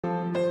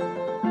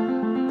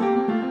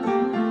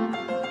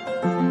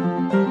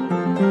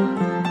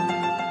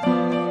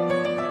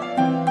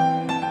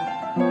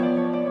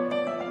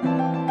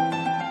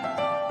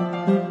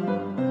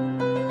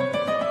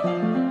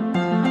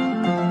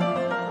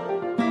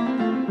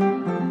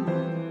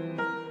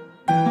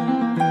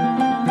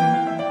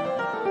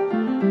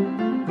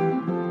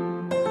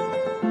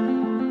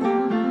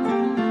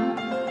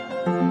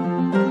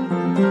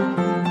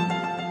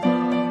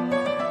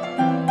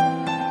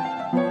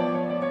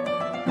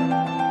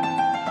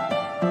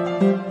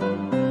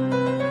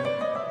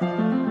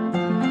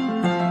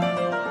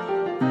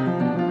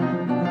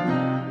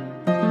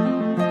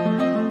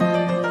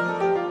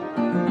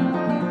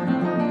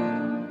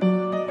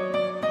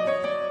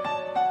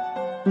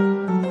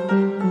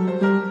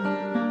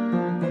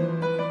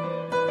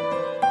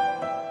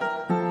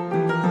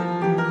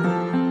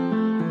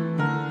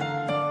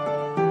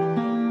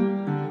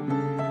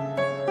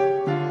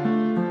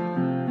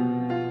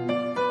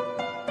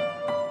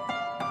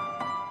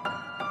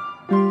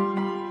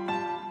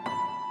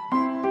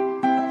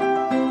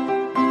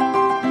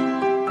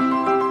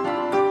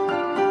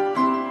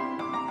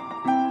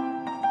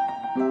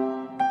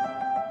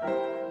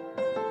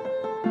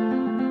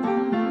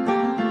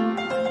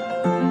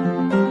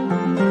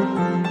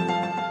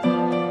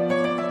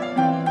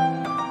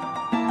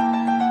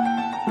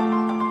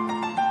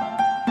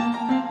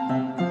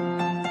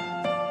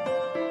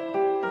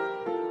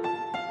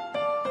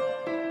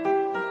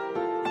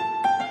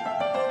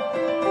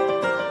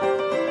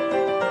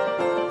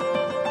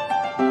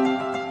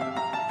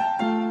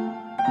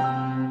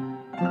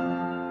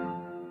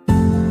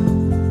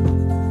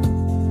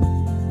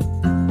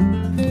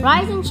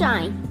Rise and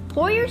shine.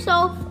 Pour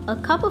yourself a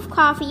cup of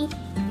coffee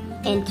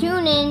and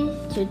tune in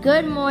to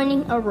Good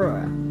Morning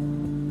Aurora.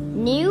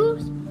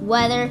 News,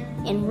 weather,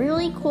 and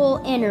really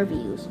cool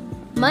interviews.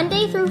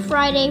 Monday through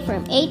Friday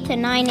from 8 to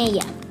 9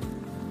 a.m.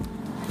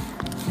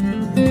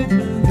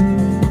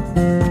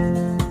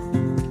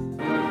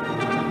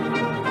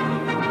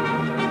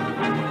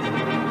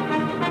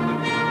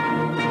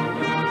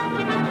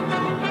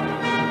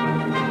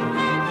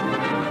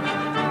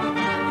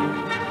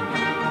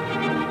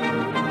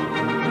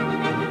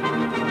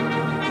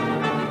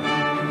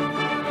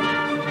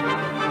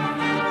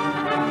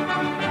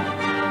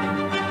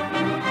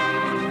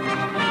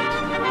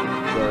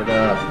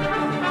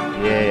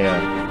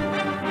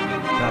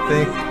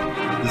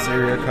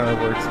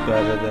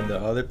 Better than the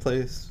other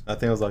place. I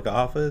think it was like an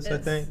office.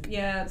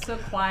 Yeah, it's so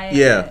quiet.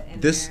 Yeah,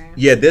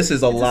 this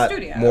is a lot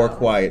more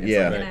quiet. It's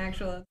yeah, like an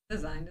actual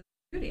designed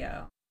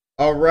studio.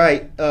 All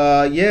right.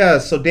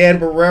 So Dan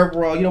Barrero,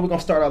 we're gonna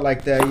start out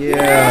like that.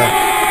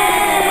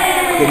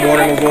 Yeah. Good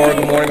morning, Aurora.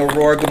 Good morning,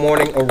 Aurora. Good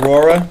morning,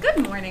 Aurora.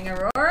 Good morning,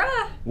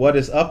 Aurora. What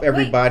is up,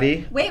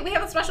 everybody? Wait, we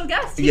have a special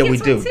guest. Yeah, we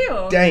do.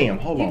 Too. Damn,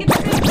 hold on.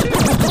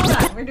 Hold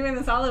on. We're doing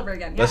this all over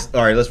again. Yeah.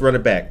 Let's run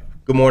it back.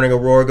 Good morning,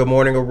 Aurora. Good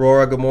morning,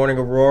 Aurora. Good morning,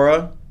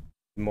 Aurora.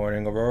 Good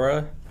morning,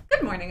 Aurora.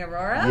 Good morning,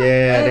 Aurora.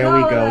 Yeah, there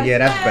we go. Yeah,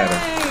 that's better.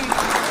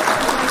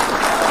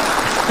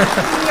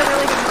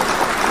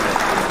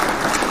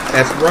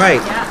 That's right.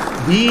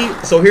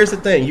 Yeah. So here's the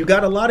thing. You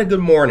got a lot of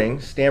good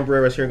mornings. Stan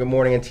Barrera's here. Good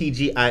morning. And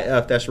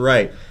TGIF. That's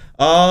right.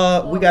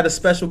 We got a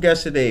special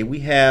guest today.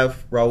 We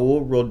have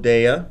Raul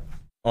Rodea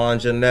on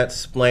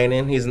Jeanette's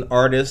Splaining. He's an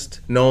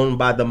artist known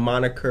by the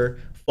moniker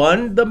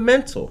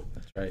Fundamental.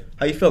 That's right.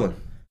 How you feeling?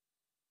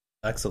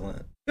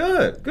 Excellent.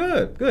 Good.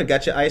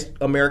 Got your iced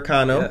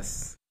Americano.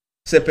 Yes.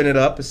 Sipping it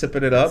up.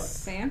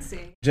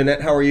 Fancy.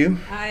 Jeanette, how are you?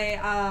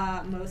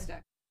 I, most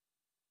excellent.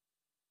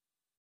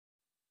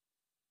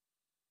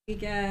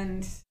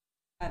 Weekend,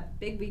 a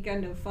big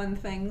weekend of fun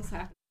things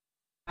happened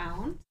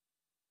around.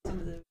 Some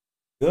of the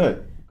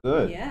Good.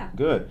 Yeah.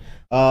 Good.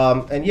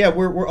 And yeah,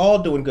 we're all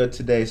doing good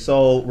today.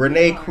 So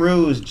Renee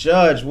Cruz,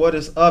 Judge, what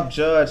is up,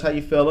 Judge? How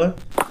you feeling?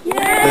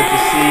 Yeah. Good to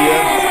see you.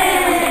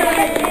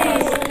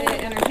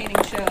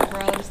 Entertaining show.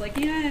 We're all just like,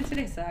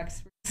 today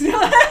sucks.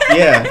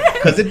 Yeah,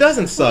 because it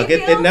doesn't suck.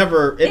 It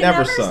never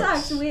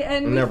sucks.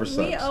 It never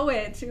sucks. We owe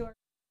it to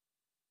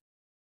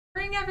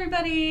bring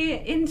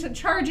everybody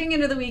charging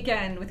into the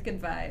weekend with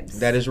good vibes.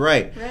 That is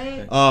right.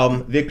 Right.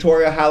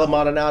 Victoria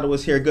Halamaldonado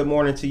was here. Good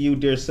morning to you,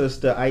 dear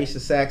sister. Aisha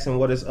Saxon,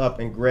 what is up?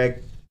 And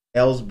Greg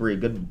Ellsbury,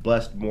 good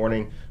blessed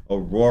morning,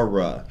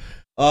 Aurora.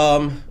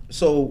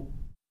 So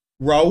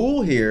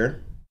Raul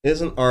here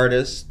is an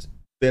artist,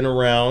 been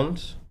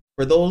around.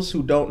 For those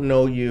who don't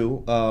know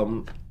you,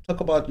 talk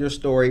about your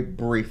story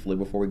briefly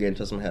before we get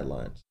into some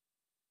headlines.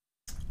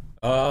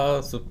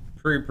 So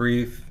pretty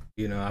brief.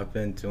 I've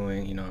been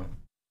doing,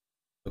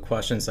 the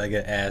questions I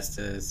get asked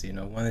is,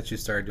 when did you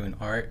start doing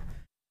art?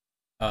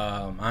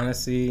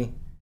 Honestly,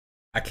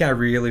 I can't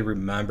really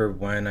remember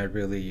when I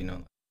really,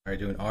 started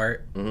doing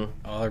art. Mm-hmm.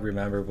 All I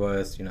remember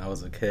was, I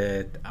was a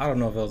kid. I don't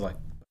know if it was like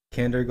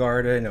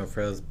kindergarten or if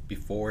it was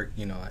before,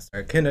 I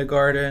started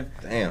kindergarten.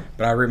 Damn.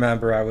 But I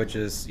remember I would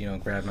just,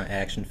 grab my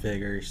action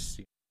figures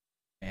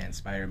and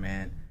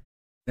Spider-Man.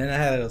 Then I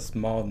had a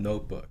small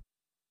notebook.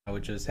 I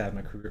would just have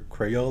my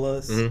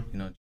Crayolas,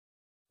 mm-hmm.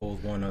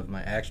 Hold one of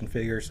my action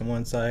figures on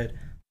one side,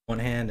 one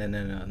hand, and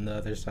then on the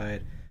other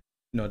side,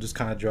 just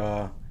kind of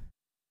draw,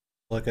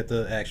 look at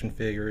the action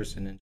figures,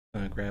 and then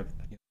kind of grab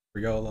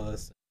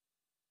Crayolas.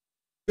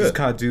 Good. Just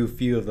kind of do a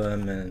few of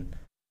them, and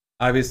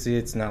obviously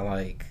it's not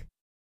like,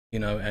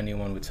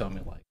 anyone would tell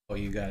me like, oh,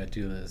 you got to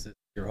do this. It's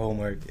your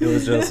homework. It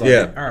was just like,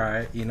 yeah. All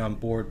right, I'm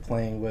bored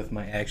playing with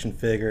my action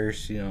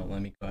figures,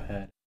 let me go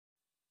ahead.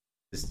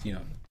 Just,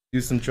 do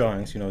some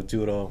drawings,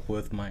 do it all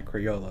with my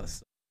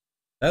Crayolas.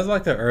 That's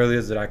like the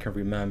earliest that I can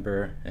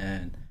remember,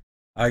 and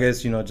I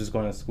guess, just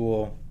going to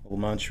school,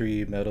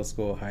 elementary, middle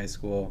school, high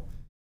school.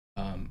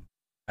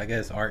 I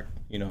guess art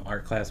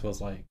class was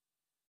like,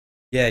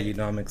 yeah,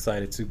 I'm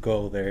excited to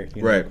go there.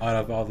 Right. Out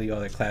of all the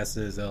other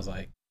classes, I was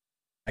like,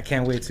 I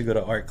can't wait to go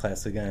to art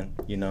class again,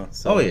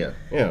 So, Oh yeah,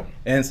 yeah.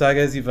 And so I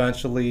guess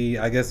eventually,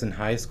 in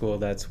high school,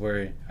 that's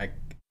where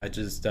I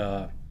just,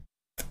 it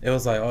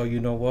was like, oh,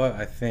 you know what?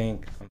 I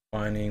think I'm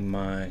finding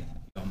my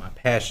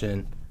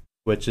passion,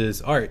 which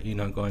is art,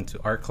 going to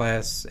art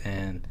class.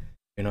 And,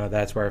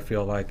 that's where I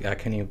feel like I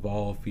can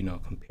evolve,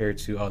 compared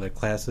to other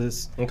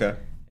classes. Okay.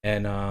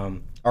 And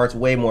art's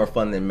way more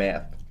fun than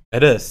math.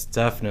 it is,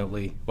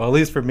 definitely. Well, at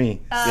least for me.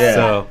 Yeah.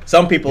 So,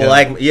 some people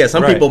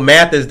some Right. people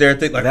math is their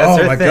thing. Like, That's oh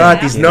their my thing. God,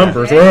 these Yeah.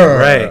 numbers.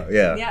 Right.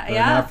 Yeah. Yeah, but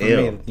yeah. not for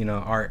Ew. me,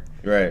 art.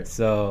 Right.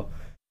 So,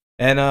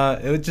 and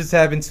it just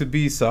happened to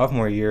be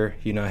sophomore year.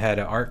 I had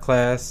an art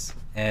class,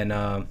 and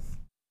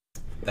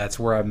that's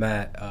where I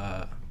met.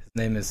 His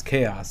name is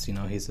Chaos.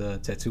 He's a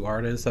tattoo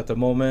artist at the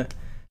moment,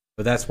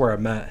 but that's where I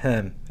met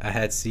him. I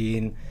had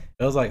seen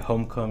it was like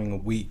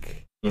homecoming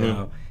week,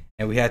 and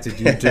we had to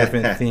do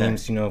different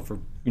themes, for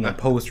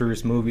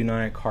posters, movie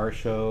night, car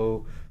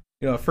show.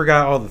 I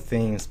forgot all the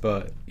things,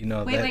 but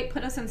Wait,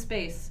 put us in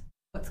space.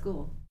 What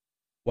school?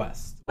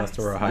 West West.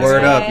 Aurora High Word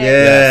School. up,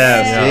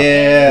 Yes. yes, Yeah.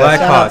 yeah. Black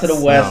Shout out to Hawks.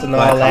 the West No, and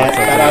all Black that.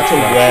 Hawks. Shout out to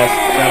West.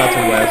 Shout out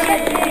to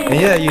West. And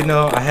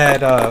yeah, I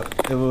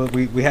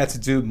had we had to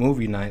do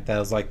movie night. That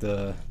was like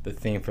the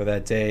theme for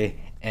that day.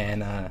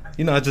 And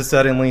I just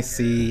suddenly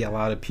see a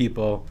lot of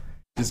people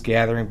just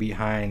gathering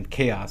behind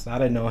Chaos. I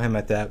didn't know him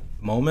at that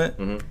moment.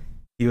 Mhm.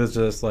 He was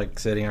just like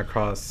sitting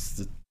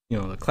across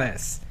the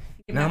class.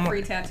 Give And him I'm free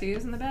like,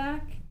 tattoos in the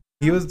back.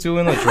 he was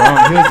doing a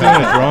drawing. He was doing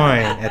a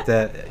drawing at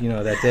that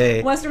that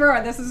day. West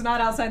Aurora, this is not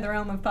outside the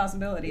realm of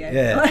possibility. I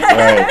Yeah. feel.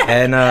 Right.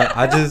 And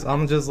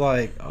I'm just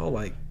like, oh,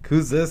 like,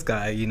 who's this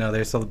guy?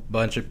 There's a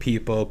bunch of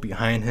people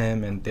behind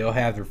him, and they'll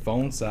have their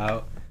phones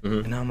out.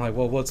 Mhm. And I'm like,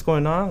 well, what's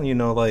going on?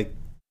 Like,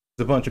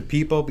 there's a bunch of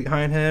people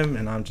behind him,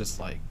 and I'm just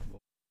like,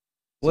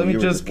 So you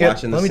were just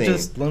watching the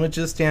scene. let me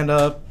just stand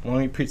up. Let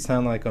me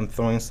pretend like I'm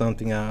throwing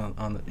something out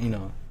on the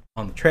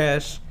on the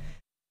trash.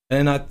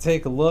 And I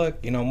take a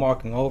look, I'm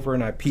walking over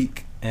and I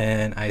peek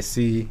and I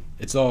see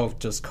it's all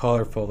just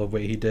colorful the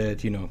way he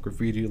did,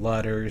 graffiti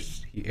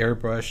letters, he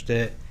airbrushed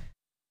it.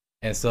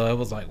 And so it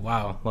was like,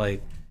 wow,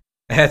 like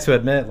I had to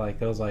admit, like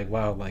it was like,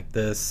 wow, like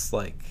this,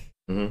 like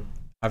Mhm.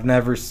 I've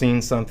never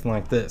seen something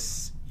like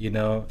this,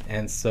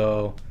 And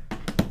so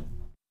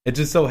it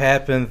just so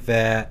happened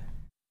that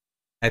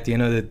at the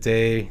end of the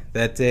day,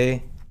 that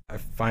day, I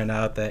find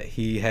out that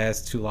he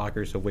has 2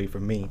 lockers away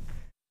from me.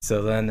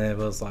 So then it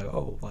was like,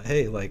 oh, like,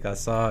 hey, like I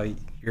saw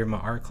you're in my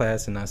art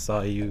class and I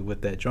saw you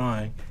with that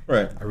drawing.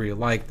 Right. I really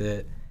liked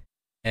it.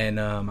 And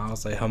I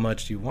was like, how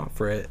much do you want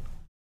for it?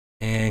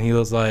 And he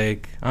was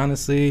like,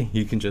 honestly,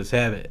 you can just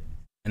have it.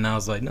 And I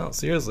was like, no,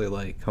 seriously,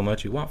 like how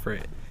much you want for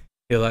it?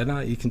 He was like, no,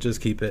 you can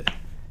just keep it.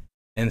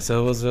 And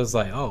so it was just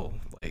like, oh,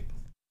 like,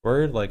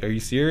 word? Like, are you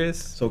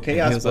serious? So And he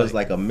Chaos was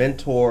like a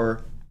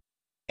mentor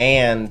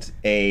and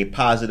a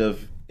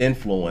positive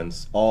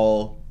influence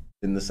all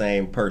in the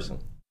same person.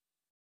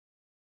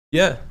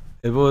 Yeah,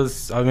 it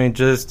was. I mean,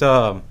 just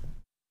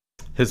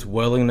his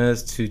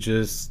willingness to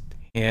just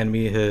hand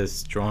me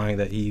his drawing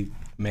that he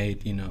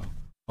made,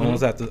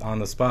 almost on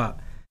the spot.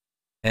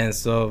 And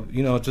so,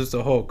 just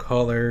the whole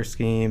color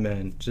scheme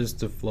and just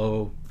the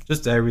flow,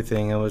 just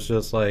everything. It was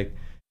just like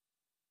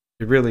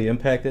it really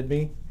impacted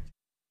me,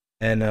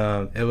 and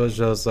it was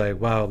just like,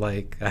 wow,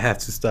 like I have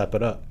to step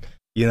it up,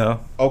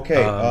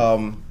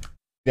 Okay.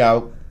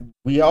 Now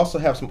we also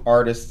have some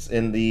artists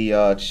in the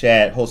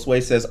chat.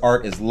 Josue says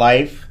art is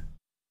life.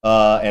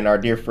 And our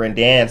dear friend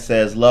Dan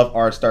says, love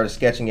art, started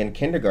sketching in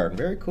kindergarten.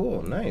 Very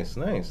cool. Nice.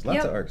 Lots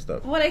Yep. of art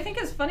stuff. What I think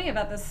is funny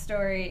about this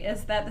story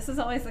is that this is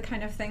always the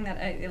kind of thing that,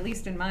 at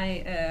least in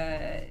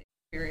my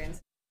experience,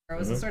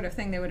 was the sort of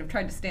thing they would have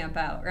tried to stamp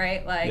out,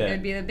 right? Like, Yeah.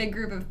 there'd be a big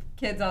group of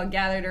kids all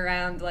gathered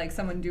around, like,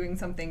 someone doing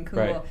something cool,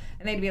 Right.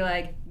 and they'd be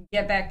like,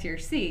 get back to your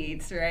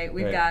seats, right?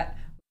 We've Right. got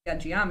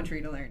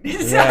geometry to learn.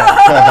 So,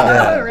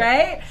 Yeah.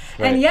 right?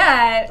 Right. And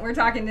yet, we're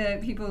talking to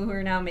people who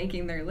are now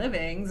making their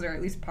livings, or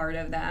at least part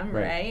of them,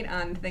 Right. right?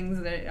 On things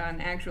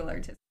on actual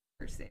artistic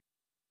pursuits.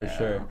 For So,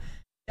 sure.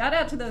 Shout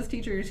out to those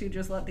teachers who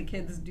just let the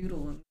kids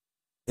doodle them.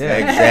 Yeah.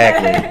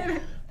 Exactly.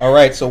 All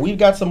right, so we've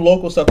got some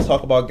local stuff to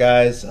talk about,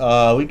 guys.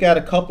 We got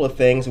a couple of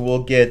things.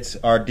 We'll get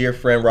our dear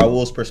friend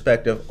Raul's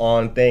perspective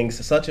on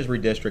things such as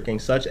redistricting,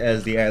 such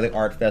as the Alley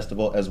Art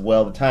Festival as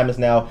well. The time is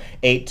now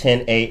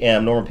 8:10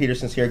 a.m. Norman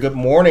Peterson's here. Good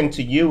morning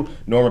to you,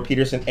 Norman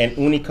Peterson and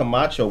Uni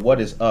Camacho. What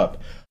is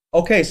up?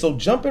 Okay, so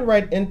jumping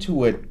right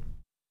into it,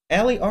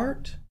 Alley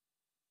Art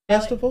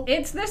Festival?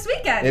 It's this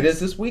weekend. It is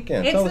this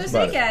weekend. It's Tell us this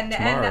about weekend,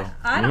 Tomorrow. and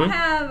I don't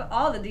have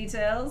all the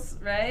details,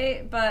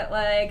 right? But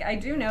like, I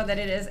do know that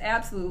it is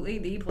absolutely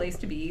the place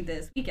to be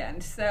this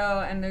weekend. So,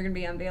 and they're going to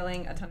be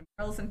unveiling a ton of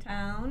murals in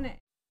town.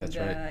 That's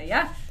And, right.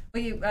 Yeah.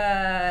 Well,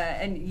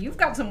 and you've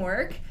got some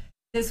work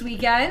this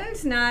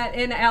weekend, not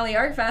in Alley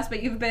Art Fest, but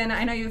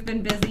I know you've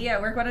been busy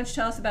at work. Why don't you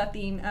tell us about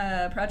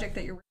the project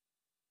that you're working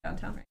on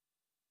downtown right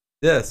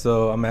Yeah,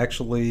 so I'm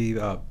actually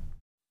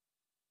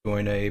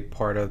doing a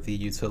part of the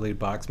utility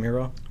box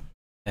mural,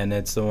 and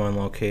it's the one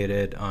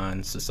located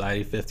on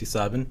Society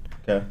 57.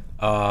 Okay.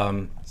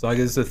 So I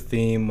guess the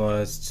theme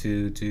was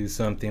to do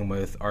something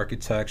with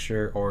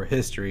architecture or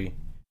history,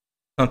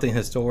 something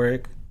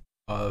historic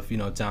of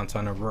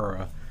downtown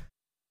Aurora.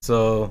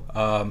 So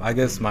I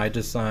guess my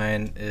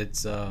design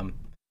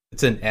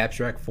it's an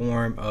abstract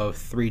form of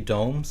three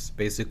domes.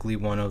 Basically,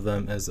 one of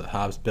them is a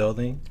Hobbs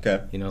building.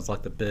 Okay. It's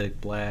like the big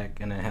black,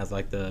 and it has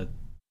like the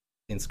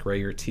it's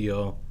gray or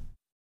teal,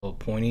 little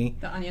pointy.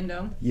 The onion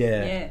dome.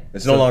 Yeah.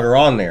 It's no longer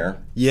on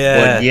there.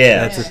 Yeah, But yeah,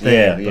 that's the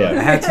thing. yeah.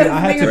 I had to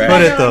Right.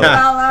 put it though.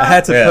 I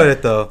had to Yeah. put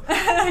it though.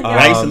 When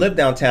I used to live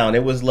downtown,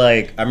 it was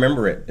like, I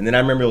remember it. And then I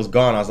remember it was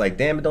gone. I was like,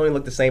 damn, it don't even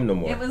look the same no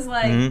more. It was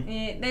like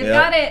they've Yeah.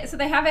 got it, so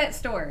they have it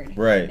stored.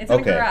 Right, It's in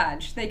okay. a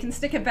garage. They can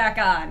stick it back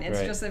on. It's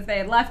Right. just if they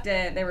had left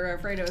it, they were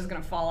afraid it was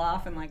gonna fall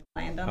off and like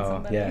land on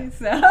somebody. yeah.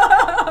 So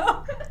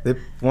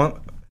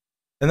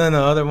And then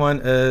the other one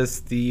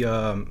is the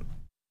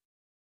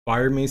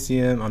Fire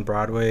Museum on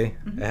Broadway.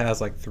 It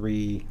has like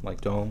three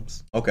like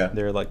domes. Okay.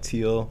 They're like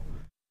teal.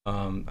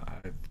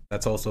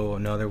 That's also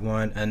another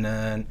one. And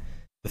then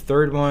the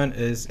third one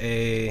is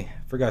I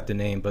forgot the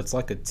name, but it's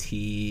like a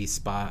tea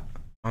spot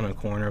on a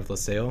corner of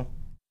LaSalle.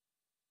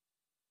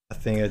 I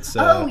think it's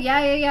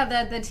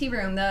the tea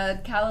room, the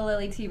Calla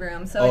Lily tea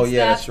room. So Oh, it's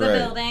yeah, that's that's the right.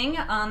 building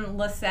on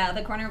LaSalle,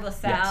 the corner of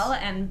LaSalle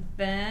and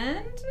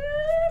Bend.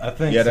 I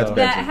think Yeah, that's so.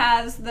 Benton. That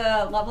has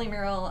the lovely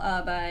mural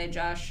by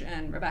Josh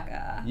and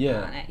Rebecca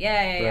Yeah. on it.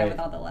 Yeah, Right. with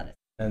all the lettuce.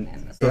 And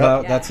And so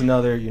yeah. that's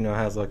another,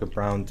 has like a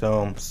brown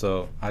dome.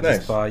 So I just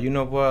Nice. thought, you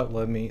know what,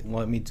 let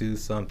me do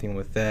something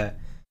with that.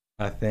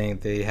 I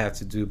think they have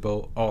to do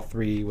all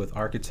three with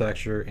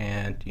architecture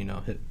and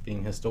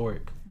being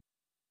historic.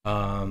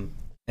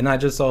 And I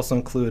just also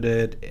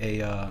included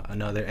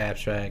another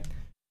abstract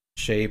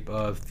shape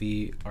of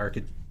the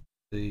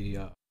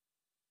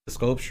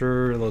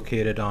sculpture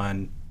located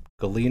on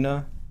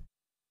Galena.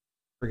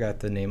 Forgot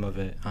the name of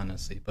it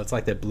honestly, but it's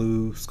like that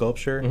blue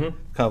sculpture, Mhm.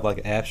 kind of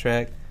like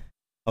abstract.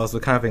 Also,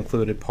 kind of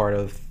included part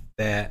of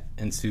that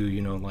into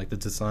like the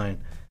design,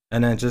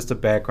 and then just the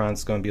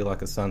background's going to be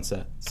like a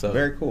sunset. So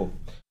Very cool.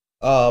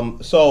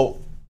 So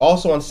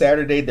also on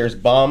Saturday, there's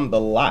Bomb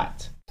the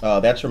Lot.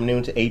 That's from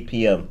noon to 8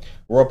 p.m.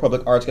 Aurora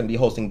Public Art's going to be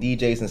hosting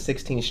DJs and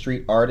 16th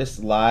Street artists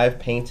live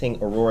painting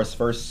Aurora's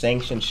first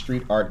sanctioned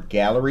street art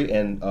gallery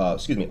and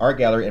art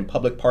gallery in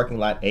Public Parking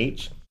Lot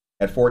H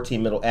at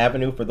 14 Middle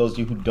Avenue. For those of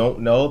you who don't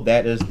know,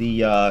 that is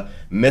the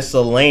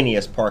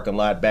miscellaneous parking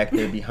lot back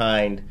there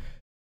behind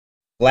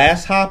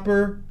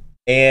Glasshopper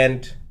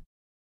and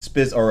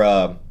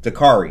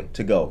Dakari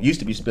to go. Used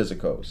to be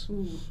Spizzico's.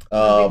 I'm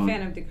a big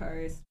fan of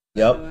Dakari's.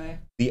 Yep.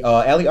 The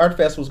Alley Art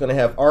Festival is going to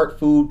have art,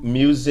 food,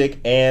 music,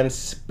 and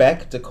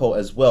spectacle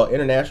as well.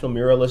 International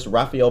muralist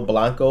Rafael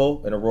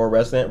Blanco, an Aurora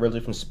resident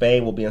originally from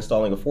Spain, will be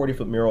installing a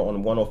 40-foot mural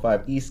on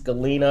 105 East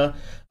Galena.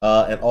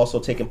 And also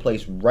taking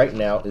place right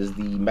now is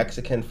the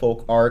Mexican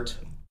folk art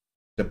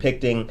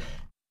depicting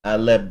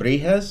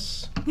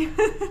Alebrijes.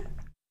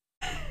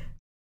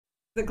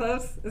 Is it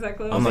close? Is that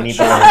close? I'm not Anybody-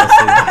 sure.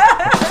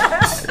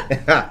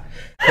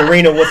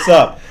 Karina, what's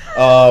up?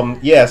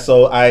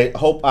 So I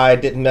hope I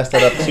didn't mess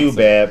that up too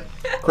bad.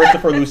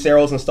 Christopher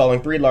Lucero is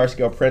installing 3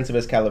 large-scale prints of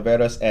his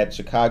Calaveras at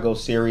Chicago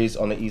series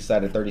on the east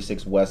side of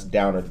 36 West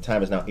Downer. The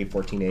time is now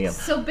 8:14 a.m.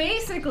 So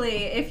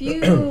basically, if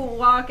you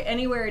walk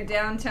anywhere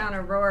downtown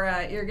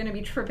Aurora, you're going to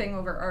be tripping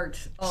over art.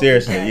 all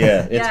Seriously,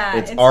 weekend. yeah.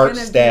 It's art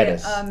gonna be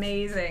status.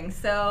 amazing.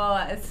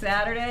 So it's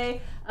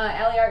Saturday.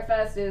 Alley Art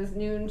Fest is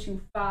noon to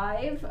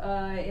 5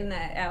 in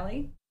the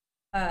alley.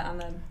 On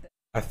the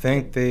I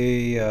think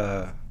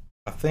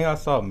I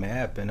saw a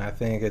map, and I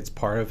think it's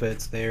part of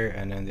it's there,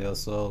 and then they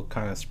also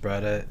kind of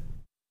spread it.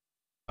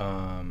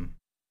 I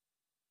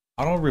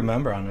don't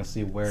remember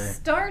honestly where.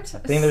 start. I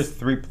think there's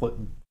three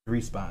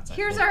spots. I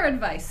Here's think. our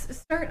advice: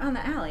 start on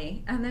the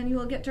alley, and then you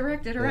will get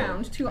directed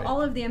around to right.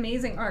 all of the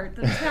amazing art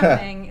that's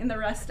happening in the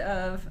rest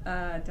of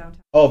downtown.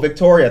 Oh,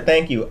 Victoria,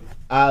 thank you.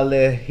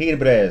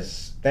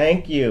 Alejandres,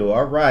 thank you.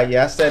 All right,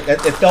 yeah, I said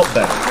that, it felt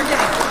better. We're getting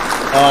there.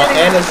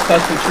 Anna's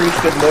Custom Treats,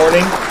 good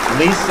morning.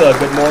 Lisa,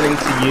 good morning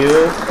to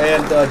you.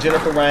 And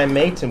Jennifer Ryan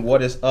Mayton,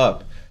 what is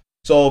up?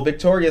 So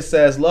Victoria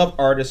says, love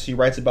artists. She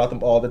writes about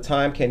them all the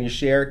time. Can you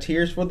share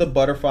Tears for the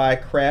Butterfly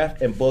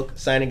craft and book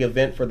signing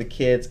event for the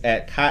kids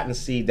at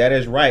Cottonseed? That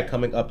is right,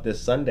 coming up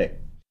this Sunday.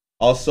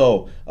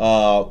 Also,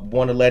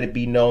 want to let it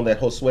be known that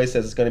Josue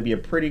says it's going to be a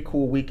pretty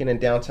cool weekend in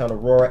downtown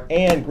Aurora.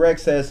 And Greg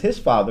says his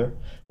father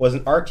was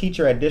an art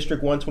teacher at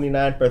District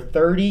 129 for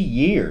 30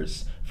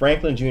 years.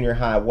 Franklin Junior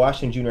High,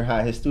 Washington Junior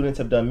High. His students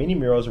have done many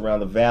murals around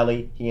the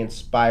valley. He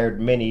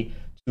inspired many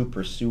to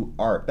pursue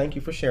art. Thank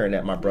you for sharing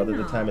that, my brother.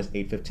 The time is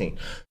 8:15.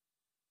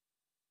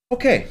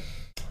 Okay,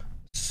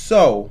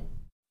 so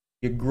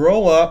you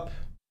grow up,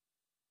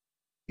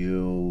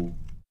 you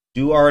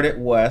do art at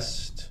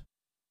West.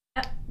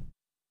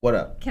 What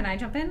up? Can I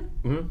jump in?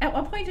 Mhm. At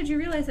what point did you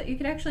realize that you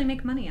could actually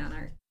make money on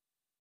art?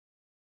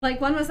 Like,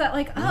 when was that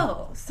like,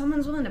 oh,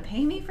 someone's willing to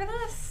pay me for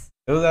this?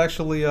 It was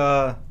actually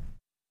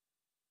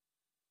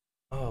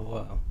Oh,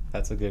 well,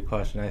 that's a good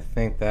question. I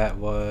think that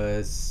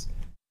was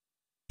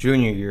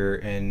junior year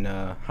in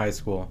high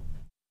school.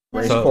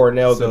 Grace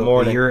Cornell, good so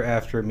morning. a year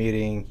after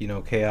meeting,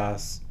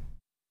 Chaos,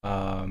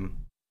 um,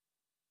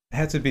 it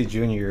had to be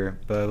junior year,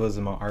 but it was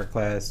in my art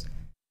class.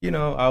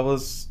 I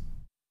was,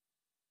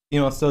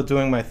 still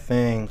doing my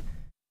thing,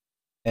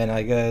 and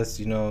I guess,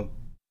 some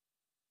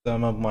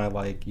of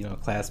my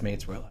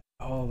classmates were like,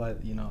 oh,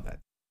 that's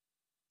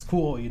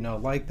cool,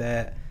 like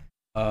that.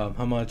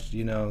 How much,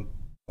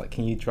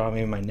 can you draw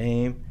me my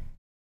name?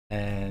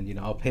 And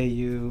I'll pay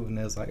you. And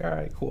it was like, all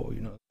right, cool.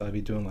 So I'd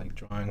be doing like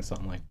drawings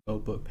on like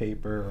notebook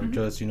paper or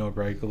just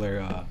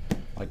regular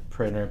like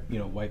printer,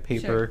 white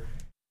paper.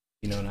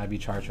 Sure. And I'd be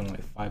charging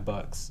like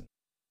 $5.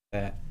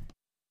 That.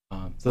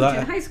 So that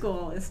in high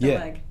school is still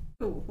like,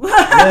 ooh.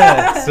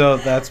 Yeah. So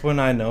that's when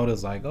I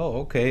noticed like,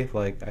 oh, okay.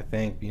 Like I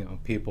think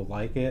people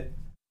like it.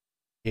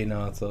 So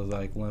I was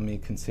like, let me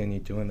continue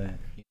doing that.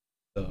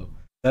 So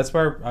that's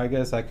where I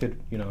guess I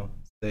could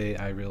say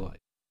I realized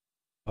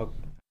how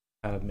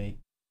to make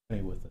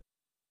money with it.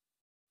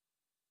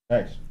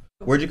 Nice.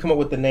 Where'd you come up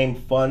with the name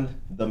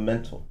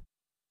Fundamental?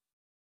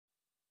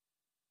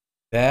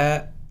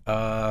 That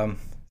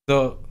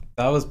so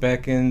that was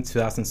back in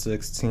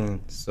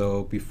 2016.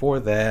 So before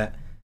that,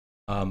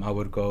 I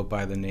would go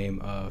by the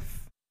name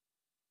of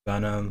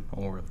Venom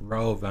or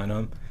Ro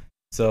Venom.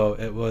 So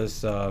it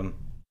was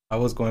I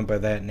was going by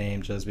that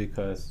name just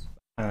because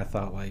I kind of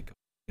thought like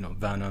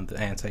Venom, the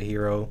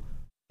anti-hero.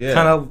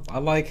 Yeah. I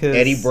like his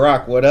Eddie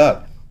Brock. What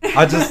up?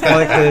 I just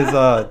like his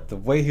the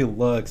way he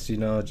looks,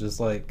 just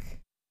like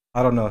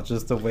I don't know,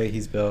 just the way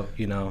he's built,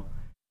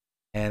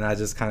 And I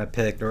just kind of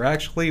picked. Or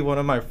actually, one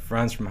of my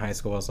friends from high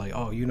school was like,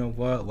 "Oh, you know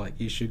what? Like,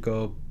 you should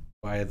go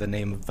by the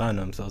name of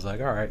Venom." So I was like,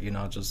 "All right,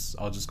 I'll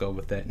just go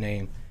with that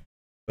name."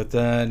 But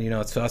then,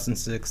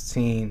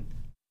 2016,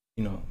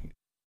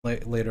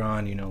 later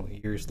on,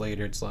 years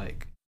later, it's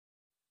like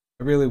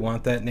I really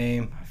want that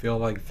name. I feel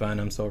like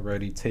Venom's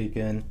already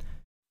taken.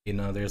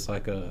 There's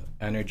like a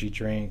energy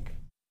drink,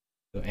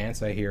 the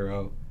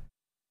anti-hero.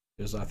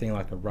 There's I think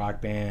like a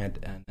rock band,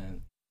 and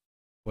then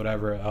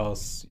whatever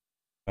else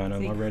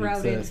Venom already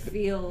exists.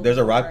 There's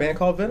a rock band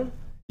called Venom?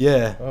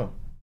 Yeah. Oh.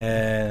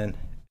 And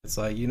it's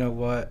like, you know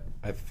what?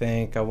 I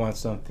think I want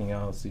something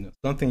else,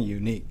 something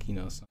unique,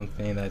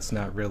 something that's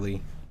not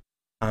really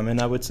common,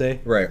 I would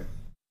say. Right.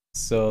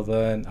 So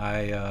then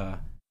I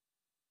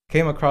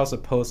came across a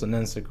post on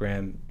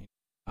Instagram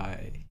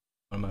by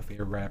one of my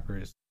favorite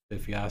rappers, The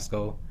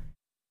Fiasco.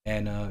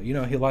 And,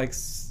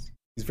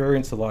 he's very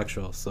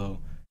intellectual, so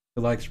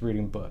he likes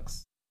reading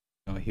books.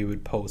 He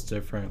would post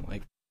different,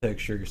 like,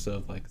 pictures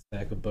of, like, a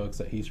stack of books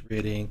that he's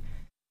reading,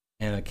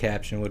 and a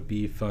caption would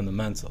be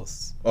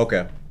fundamentals.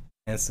 Okay.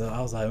 And so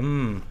I was like,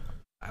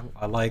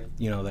 I like,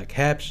 that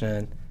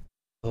caption.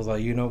 I was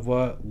like, you know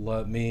what?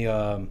 Let me,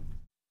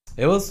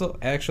 it was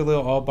actually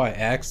all by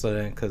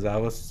accident because I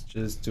was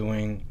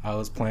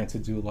planning to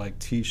do like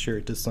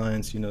t-shirt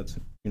designs, to,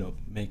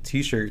 make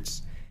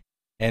t-shirts.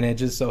 And it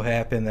just so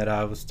happened that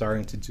I was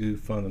starting to do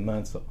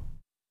fundamental,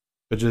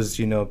 which is,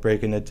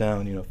 breaking it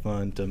down,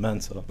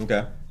 fundamental.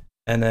 Okay.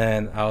 And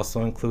then I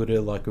also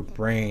included like a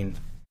brain.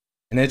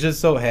 And it just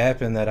so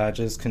happened that I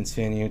just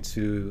continued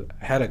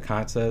I had a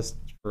contest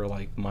for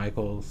like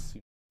Michael's,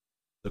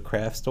 the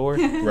craft store.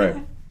 Right.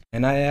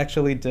 And I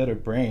actually did a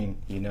brain,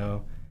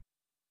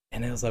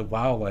 and it was like,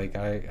 wow, like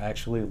I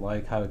actually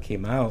like how it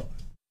came out.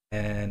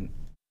 And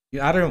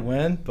I didn't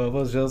win, but it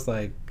was just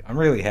like, I'm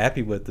really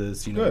happy with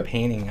this, Good.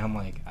 Painting. I'm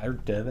like, I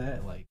did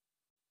that. Like,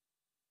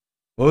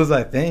 what was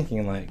I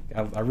thinking? Like,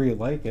 I really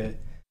like it.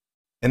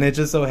 And it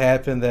just so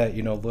happened that,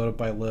 little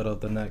by little,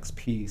 the next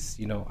piece,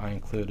 I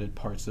included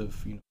parts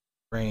of,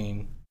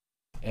 brain.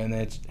 And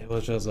it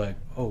was just like,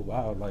 oh,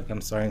 wow, like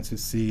I'm starting to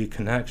see a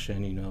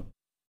connection,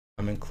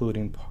 I'm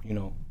including,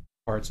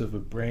 parts of a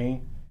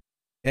brain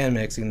and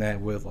mixing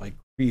that with like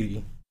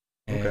graffiti.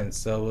 And Okay.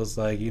 so it was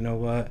like, you know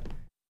what?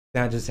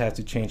 I just have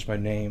to change my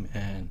name.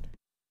 And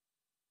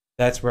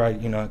that's where I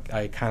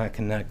kind of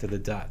connected the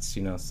dots,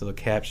 So the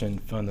caption,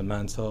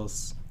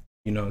 fundamentals,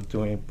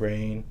 doing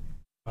brain.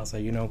 I was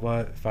like, you know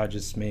what? If I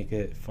just make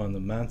it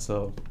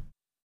fundamental,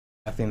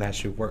 I think that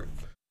should work.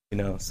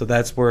 So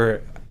that's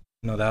where,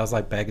 that was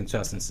like back in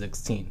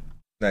 2016.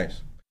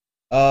 Nice.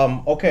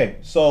 Okay,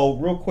 so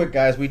real quick,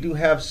 guys, we do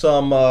have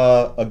some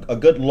a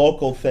good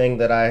local thing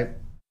that I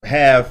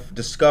have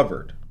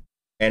discovered,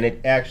 and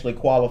it actually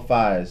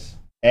qualifies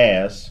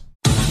as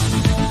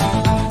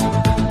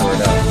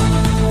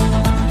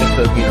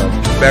just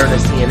better than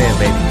CNN,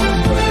 baby.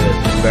 That's what it is.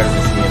 It's better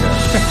than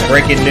CNN.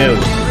 Breaking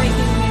news.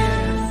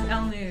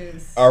 L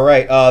News. All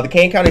right. The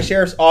Kane County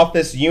Sheriff's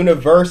Office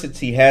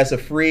University has a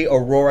free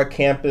Aurora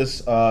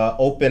campus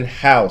open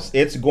house.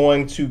 It's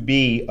going to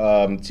be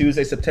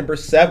Tuesday, September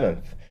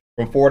 7th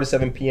from 4 to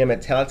 7 p.m.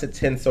 at Talented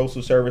 10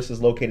 Social Services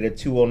located at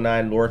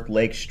 209 North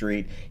Lake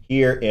Street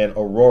here in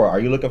Aurora. Are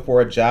you looking for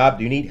a job?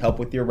 Do you need help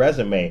with your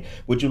resume?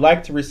 Would you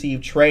like to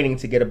receive training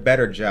to get a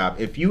better job?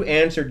 If you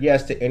answered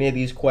yes to any of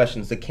these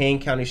questions, the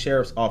Kane County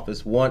Sheriff's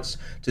Office wants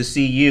to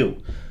see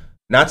you.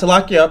 Not to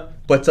lock you up,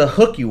 but to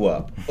hook you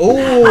up.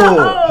 Ooh,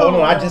 hold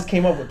on. I just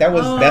came up with that's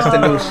the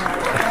new.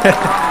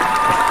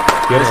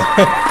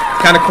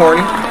 Kind of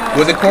corny.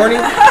 Was it corny?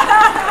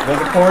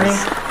 Was it corny?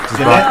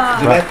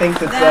 Jeanette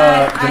thinks it's.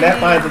 Jeanette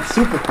finds it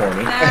super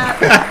corny. That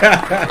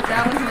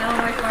was an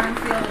Illinois farm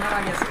field in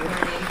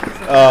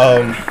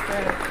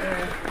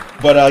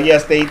August. But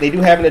yes, they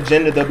do have an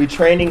agenda. They'll be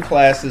training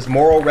classes,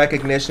 moral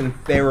recognition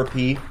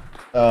therapy,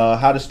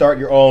 how to start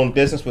your own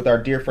business with our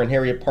dear friend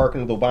Harriet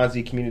Parkin of the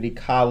Waubonsie Community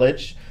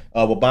College,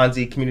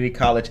 Waubonsie Community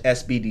College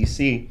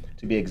SBDC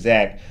to be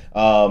exact.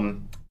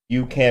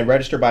 You can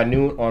register by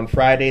noon on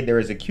Friday. There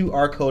is a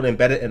QR code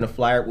embedded in the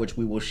flyer, which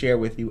we will share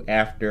with you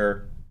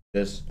after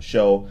this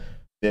show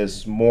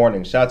this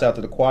morning. Shouts out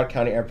to the Quad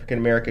County African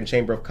American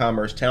Chamber of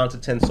Commerce,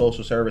 Talented 10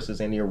 Social Services,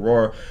 and the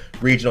Aurora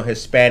Regional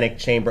Hispanic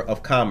Chamber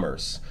of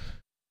Commerce.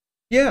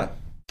 Yeah,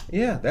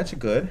 that's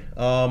good.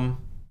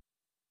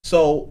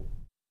 So,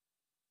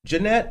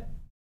 Jeanette,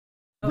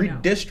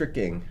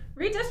 redistricting.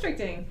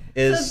 Redistricting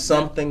is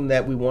something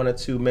that we wanted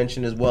to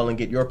mention as well and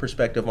get your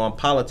perspective on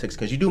politics,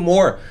 because you do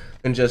more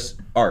than just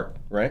art,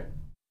 right?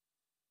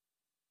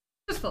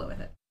 Just flow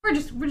with it. We're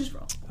just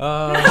roll.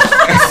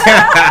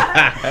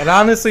 It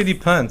honestly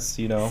depends,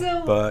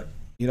 So, but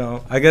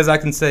I guess I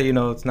can say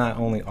it's not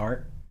only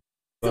art,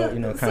 but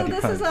kind of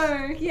depends.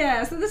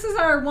 So this is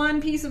our one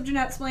piece of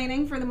Jeanette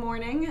splaining for the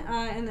morning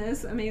in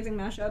this amazing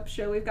mashup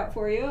show we've got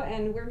for you,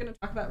 and we're going to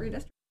talk about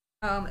redistricting.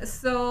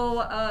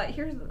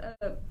 Here's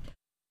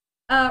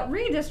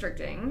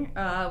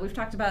redistricting. We've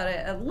talked about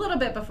it a little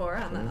bit before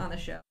on the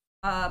show.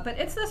 But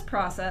it's this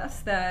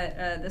process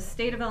that the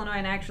state of Illinois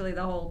and actually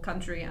the whole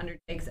country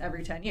undertakes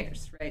every 10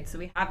 years, right? So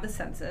we have the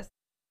census.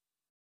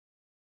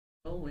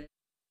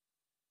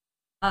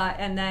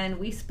 And then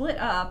we split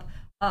up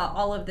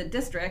all of the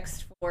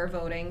districts for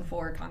voting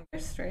for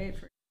Congress, right?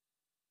 For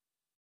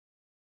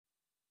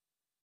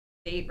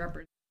state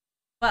representatives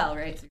as well,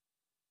 right? So,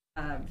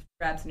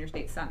 reps and your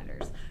state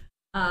senators.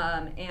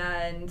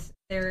 And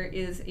there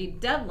is a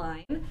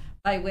deadline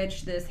by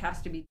which this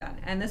has to be done.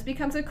 And this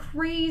becomes a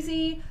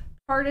crazy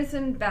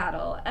partisan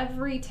battle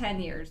every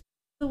 10 years.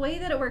 The way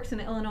that it works in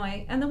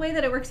Illinois and the way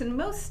that it works in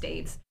most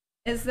states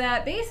is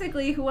that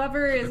basically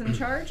whoever is in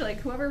charge, like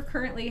whoever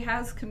currently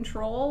has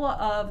control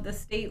of the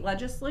state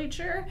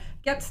legislature,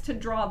 gets to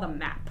draw the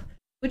map,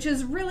 which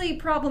is really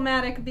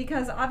problematic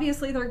because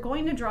obviously they're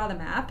going to draw the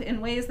map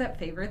in ways that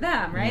favor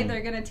them, right?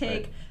 They're going to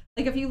take... Right.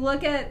 Like if you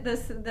look at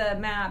the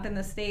map in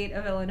the state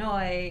of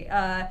Illinois,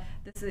 that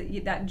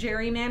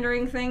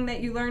gerrymandering thing that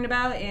you learned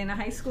about in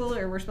high school,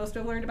 or were supposed to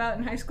have learned about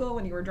in high school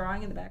when you were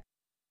drawing in the back,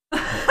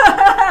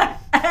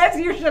 as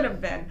you should have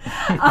been.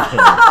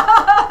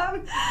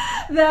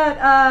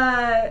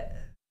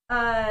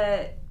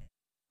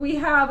 We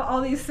have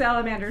all these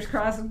salamanders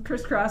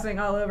crisscrossing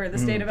all over the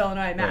state of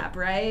Illinois map,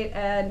 right?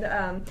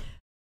 And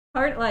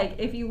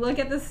if you look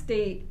at the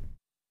state.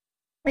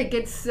 It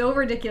gets so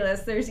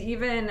ridiculous. There's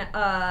even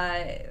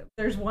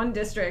there's one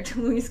district,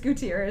 Luis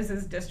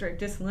Gutierrez's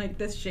district, is like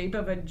this shape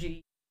of a G,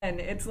 and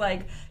it's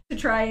like to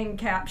try and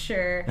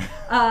capture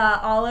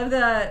all of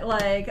the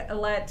like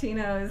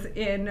Latinos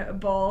in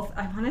both.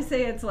 I want to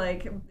say it's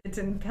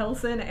in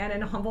Pilsen and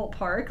in Humboldt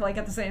Park, like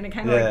at the same. It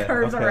kind of like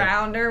curves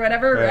around or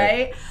whatever,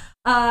 right?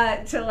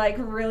 To like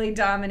really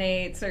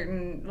dominate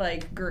certain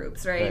like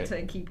groups, right?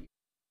 To keep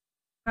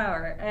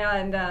power,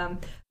 and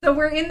so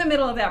we're in the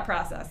middle of that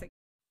process.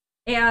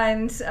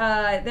 And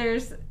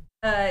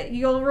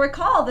you'll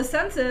recall the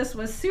census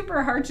was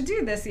super hard to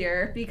do this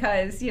year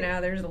because,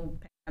 there's a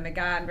pandemic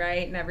on,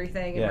 right, and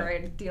everything. And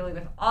we're dealing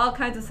with all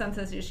kinds of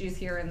census issues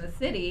here in the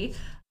city,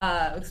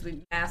 because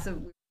we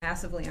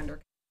massively under.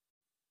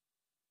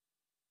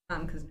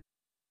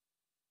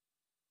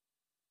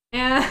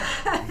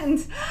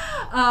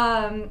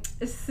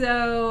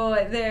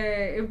 So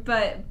there,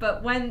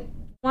 but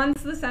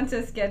once the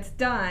census gets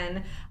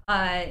done,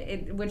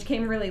 which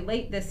came really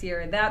late this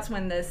year, that's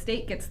when the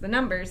state gets the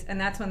numbers, and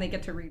that's when they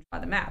get to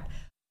redraw the map.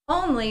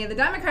 Only the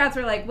Democrats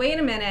were like, wait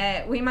a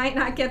minute, we might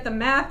not get the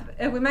map,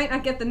 we might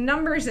not get the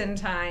numbers in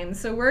time,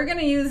 so we're going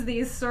to use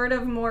these sort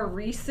of more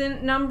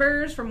recent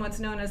numbers from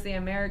what's known as the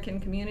American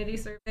Community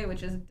Survey,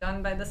 which is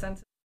done by the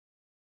census,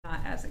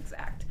 not as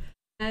exact.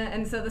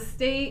 And so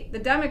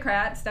the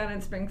Democrats down in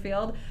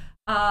Springfield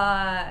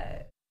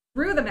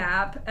drew the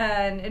map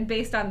and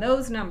based on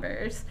those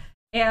numbers.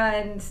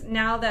 And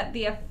now that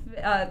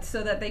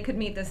so that they could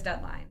meet this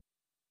deadline.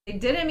 They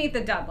didn't meet the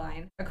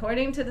deadline.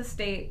 According to the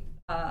state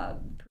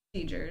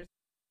procedures,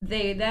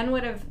 they then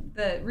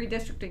the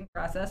redistricting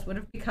process would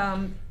have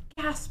become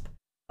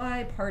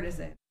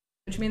bipartisan,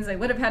 which means they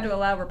would have had to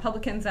allow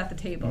Republicans at the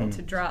table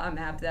to draw a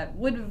map that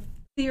would have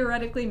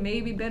theoretically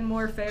maybe been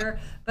more fair,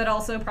 but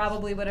also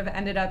probably would have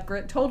ended up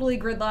totally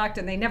gridlocked,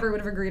 and they never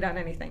would have agreed on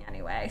anything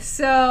anyway.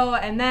 So,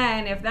 and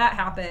then if that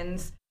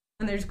happens,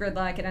 and there's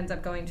gridlock, it ends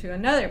up going to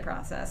another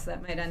process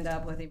that might end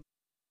up with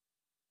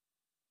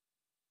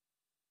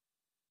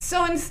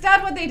So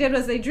instead what they did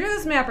was they drew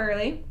this map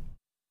early,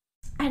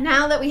 And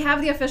now that we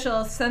have the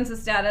official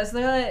census data,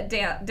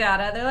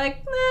 they're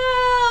like,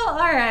 well, all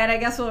right, I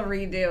guess we'll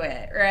redo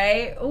it,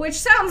 right? Which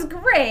sounds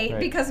great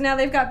because now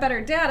they've got better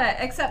data,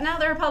 except now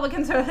the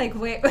Republicans are like,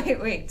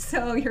 wait.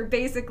 So you're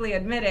basically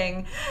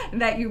admitting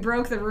that you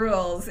broke the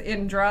rules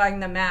in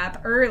drawing the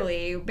map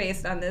early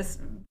based on this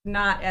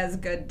not as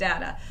good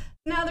data.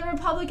 Now the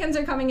Republicans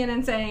are coming in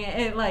and saying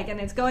it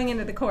and it's going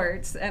into the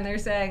courts, and they're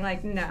saying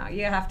like, no,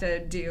 you have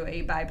to do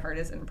a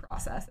bipartisan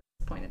process.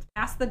 Point. It's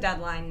past the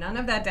deadline. None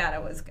of that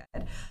data was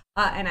good.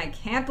 And I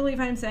can't believe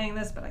I'm saying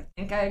this, but I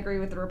think I agree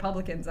with the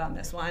Republicans on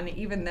this one,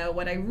 even though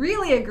what I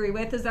really agree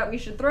with is that we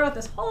should throw out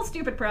this whole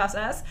stupid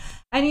process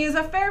and use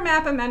a fair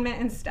map amendment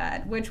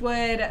instead, which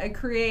would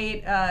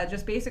create,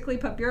 just basically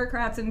put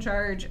bureaucrats in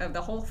charge of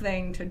the whole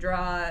thing to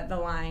draw the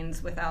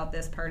lines without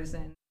this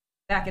partisan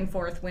back and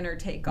forth winner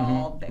take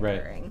all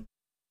bickering. Right.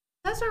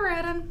 That's where we're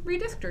at on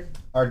redistrict.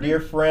 Our dear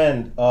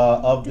friend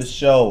of the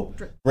show,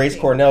 Grace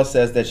Cornell,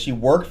 says that she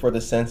worked for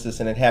the census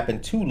and it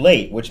happened too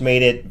late, which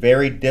made it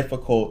very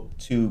difficult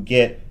to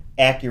get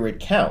accurate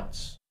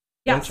counts.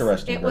 Yes,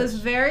 interesting. It was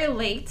very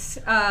late,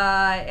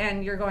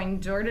 and you're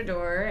going door to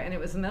door, and it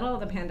was the middle of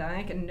the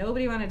pandemic, and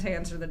nobody wanted to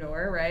answer the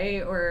door,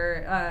 right?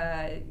 Or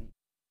a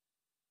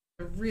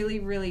really,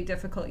 really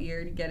difficult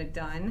year to get it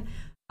done.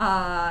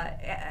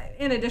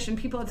 In addition,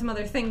 people had some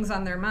other things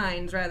on their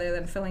minds rather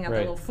than filling out the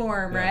little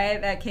form,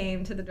 right, that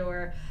came to the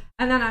door.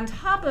 And then on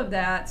top of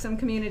that, some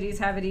communities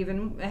have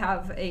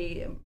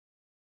a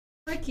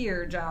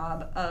trickier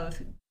job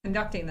of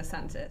conducting the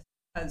census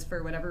because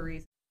for whatever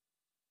reason,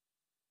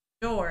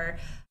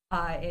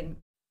 in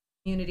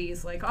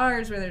communities like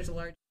ours where there's a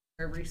large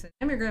recent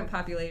immigrant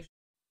population,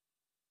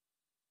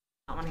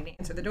 not wanting to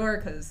answer the door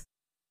because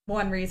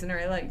one reason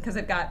or because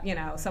they've got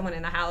someone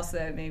in the house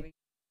that maybe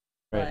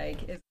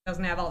it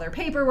doesn't have all their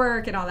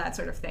paperwork and all that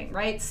sort of thing,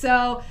 right?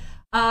 So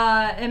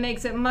it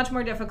makes it much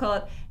more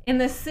difficult. In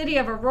the city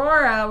of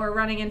Aurora, we're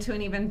running into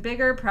an even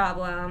bigger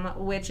problem,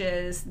 which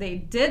is they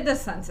did the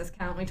census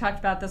count. We talked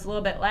about this a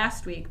little bit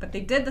last week, but they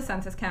did the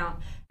census count.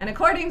 And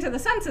according to the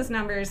census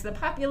numbers, the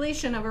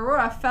population of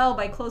Aurora fell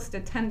by close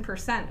to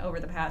 10% over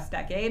the past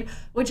decade,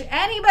 which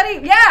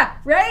that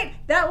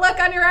look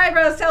on your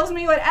eyebrows tells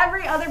me what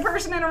every other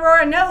person in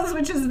Aurora knows,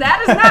 which is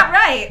that is not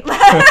right.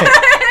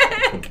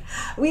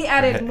 We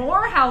added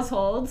more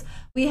households.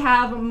 We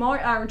have more,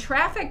 our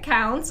traffic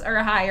counts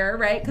are higher,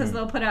 right? Because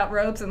they'll put out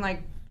ropes and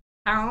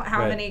count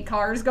how many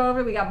cars go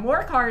over. We got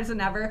more cars than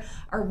ever.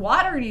 Our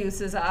water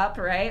use is up,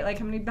 right?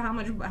 How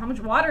much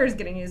water is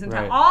getting used. And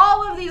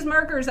all of these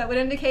markers that would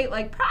indicate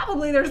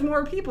probably there's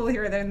more people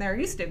here than there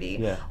used to be.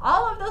 Yeah.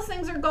 All of those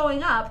things are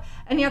going up,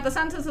 and yet the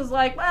census is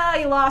well,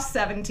 you lost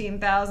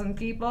 17,000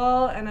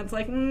 people, and it's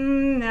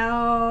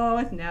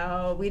no,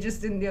 we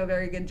just didn't do a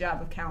very good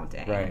job of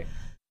counting. Right.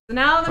 So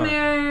now the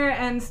mayor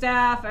and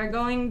staff are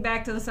going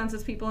back to the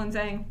census people and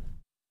saying,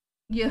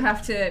 you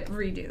have to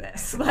redo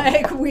this.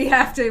 We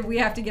have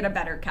to get a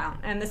better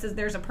count. And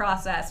there's a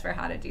process for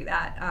how to do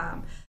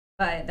that.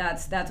 But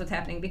that's what's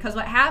happening. Because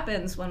what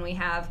happens when we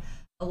have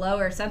a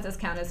lower census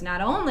count is not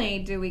only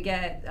do we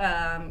get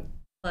all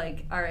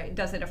right,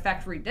 does it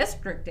affect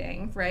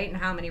redistricting, right? And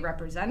how many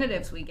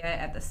representatives we get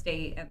at the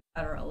state and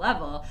federal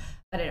level,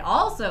 but it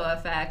also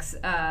affects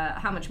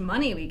how much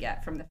money we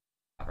get from the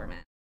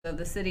government. So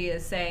the city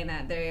is saying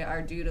that they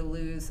are due to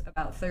lose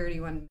about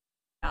 $31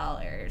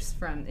 million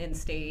from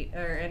in-state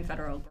or in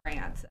federal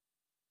grants.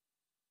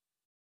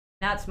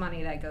 That's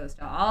money that goes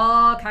to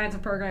all kinds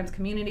of programs,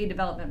 community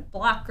development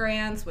block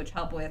grants, which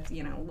help with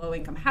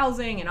low-income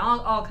housing and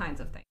all kinds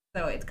of things.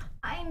 So it's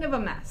kind of a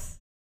mess.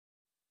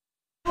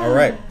 All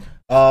right.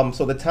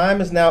 So the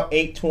time is now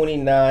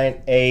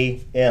 8:29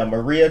 a.m.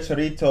 Maria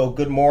Charito,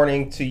 good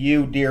morning to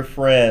you, dear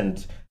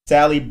friend.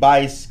 Sally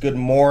Bice, good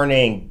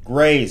morning.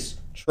 Grace,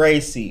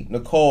 Tracy,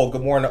 Nicole,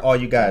 good morning to all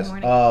you guys.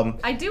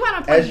 I do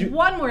want to point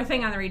one more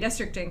thing on the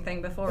redistricting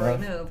thing before we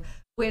move,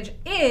 which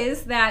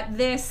is that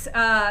this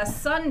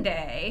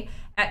Sunday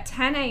at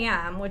 10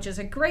 a.m., which is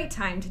a great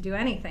time to do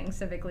anything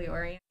civically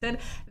oriented,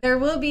 there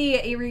will be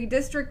a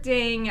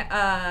redistricting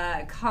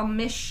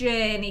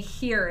commission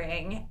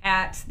hearing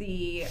at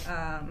the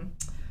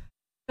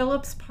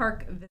Phillips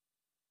Park.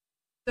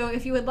 So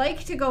if you would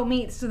like to go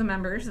meet the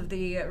members of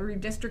the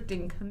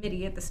redistricting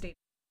committee at the state,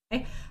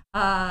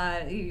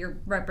 your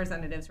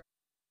representatives,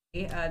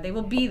 they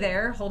will be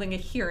there holding a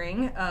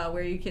hearing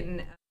where you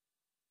can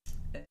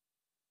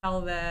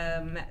tell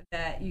them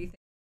that you think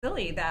it's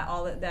silly that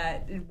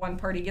one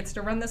party gets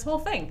to run this whole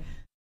thing.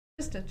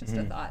 Just a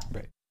thought.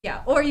 Right.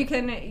 Yeah, or you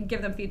can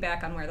give them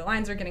feedback on where the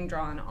lines are getting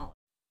drawn. All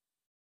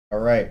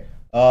right.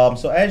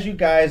 So as you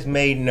guys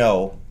may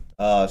know,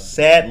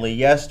 sadly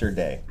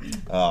yesterday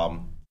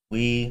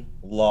we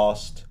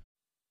lost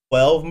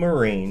 12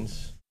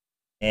 Marines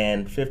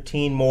and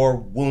 15 more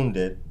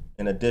wounded,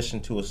 in addition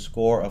to a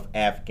score of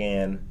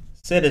Afghan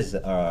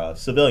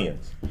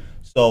civilians.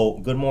 So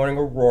Good Morning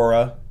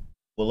Aurora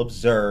will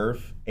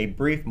observe a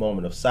brief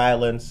moment of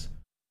silence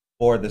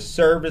for the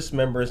service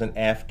members and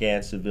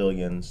Afghan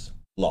civilians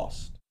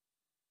lost.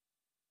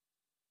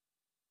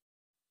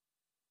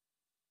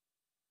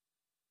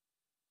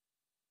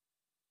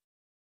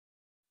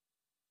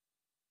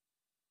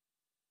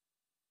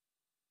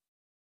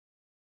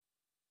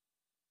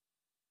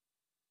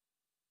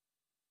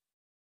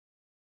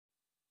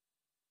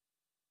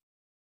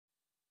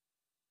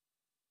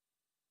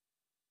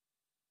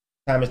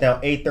 Time is now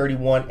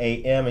 8:31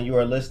 a.m. and you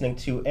are listening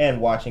to and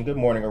watching Good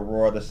Morning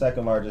Aurora, the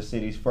second largest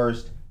city's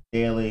first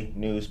daily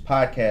news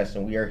podcast.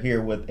 And we are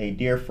here with a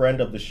dear friend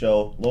of the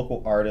show,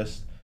 local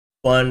artist,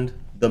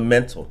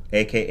 Fundamental,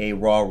 a.k.a.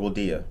 Raw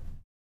Rodia.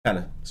 Kind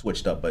of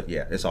switched up, but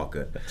yeah, it's all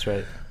good. That's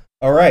right.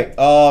 All right.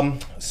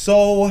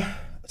 So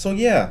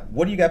yeah,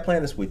 what do you got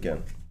planned this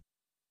weekend?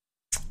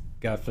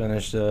 Got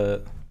finished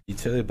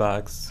utility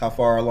box. How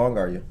far along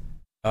are you?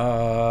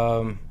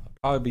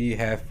 Probably be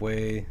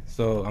halfway.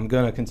 So I'm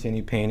gonna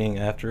continue painting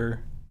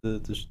after the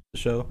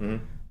show.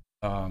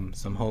 Mm-hmm.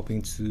 So I'm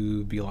hoping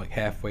to be like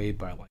halfway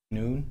by like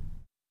noon,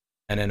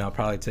 and then I'll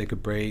probably take a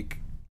break.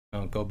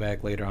 Go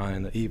back later on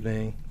in the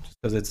evening, just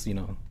because it's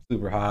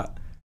super hot.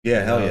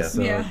 Yeah, hell yeah.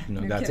 So Yeah,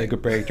 gotta kidding. take a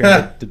break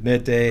during the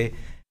midday,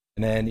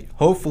 and then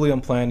hopefully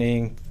I'm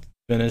planning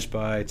finish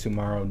by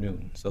tomorrow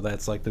noon. So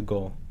that's like the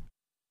goal.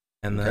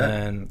 And Okay.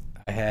 then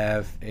I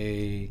have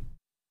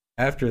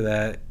after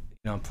that,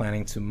 I'm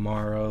planning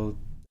tomorrow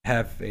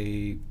have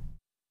a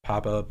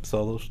pop-up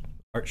solo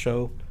art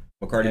show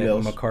McCarty at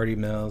Mills. McCarty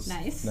Mills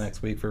Nice.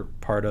 next week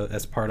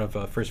as part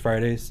of First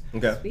Fridays.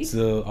 Okay. Sweet.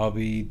 So I'll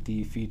be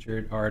the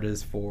featured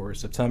artist for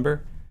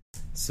September.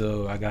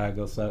 So I gotta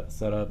go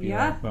set up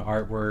Yeah. my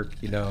artwork,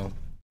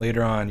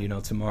 later on,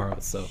 tomorrow.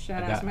 So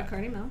Shout I out to got,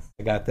 McCarty Mills.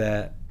 I got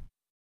that.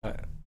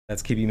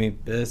 That's keeping me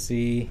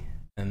busy.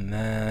 And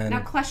then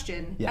Now,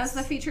 question: Yes. as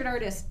the featured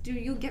artist, do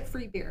you get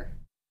free beer?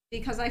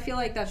 Because I feel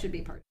like that should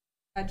be part of it.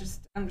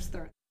 I'm just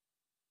throwing.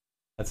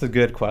 that's a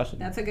good question.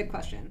 That's a good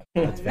question.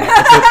 It's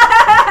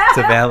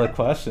a valid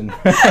question.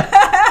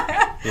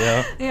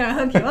 Yeah, Yeah,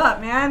 hook you up,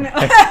 man.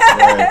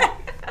 Right.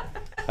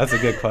 that's a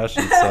good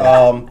question.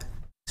 So.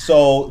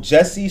 So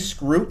Jesse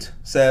Scroot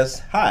says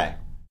hi.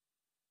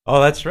 Oh,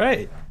 that's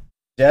right.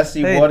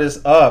 Jesse, Hey. what is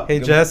up? Hey,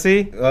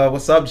 Jesse.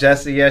 What's up,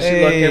 Jesse? Yeah, she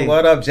Hey. looking.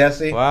 What up,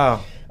 Jesse? Wow.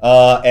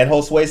 And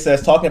Josue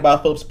says, talking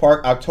about Phillips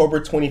Park,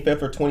 October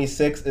 25th or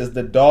 26th is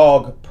the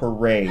dog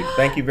parade.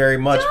 Thank you very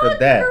much for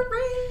that.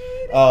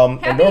 And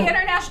Happy norm-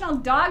 International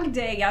Dog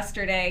Day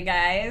yesterday,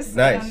 guys.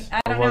 Nice.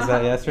 I don't Was know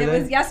that how, yesterday?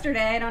 It was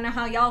yesterday. I don't know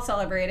how y'all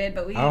celebrated,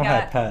 but we I don't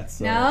got have pets,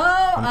 so no.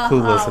 I'm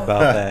clueless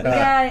about that.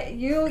 Yeah,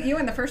 you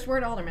and the first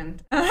word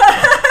alderman.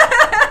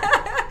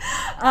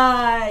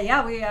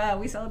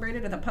 We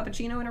celebrated with a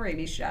puppuccino and a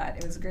rabies shot.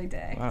 It was a great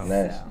day. Wow.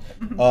 Nice.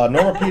 So.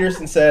 Norma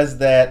Peterson says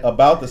that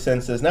about the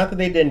census, not that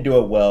they didn't do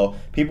it well,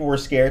 people were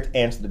scared to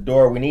answer the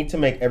door. We need to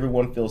make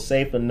everyone feel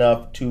safe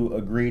enough to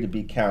agree to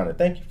be counted.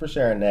 Thank you for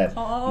sharing that,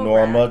 Correct.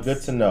 Norma.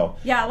 Good to know.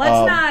 Yeah,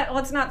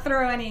 let's not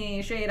throw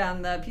any shade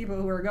on the people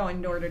who are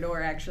going door to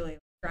door actually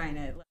trying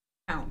to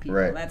count people.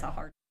 Right. That's a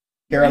hard.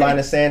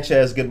 Carolina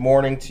Sanchez, good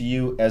morning to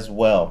you as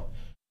well.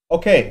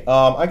 Okay,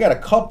 I got a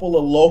couple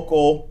of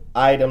local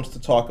items to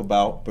talk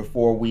about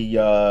before we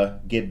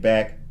get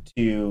back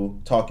to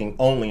talking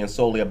only and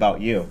solely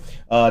about you.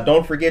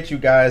 Don't forget, you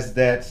guys,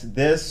 that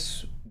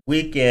this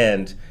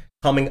weekend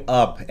coming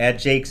up at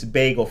Jake's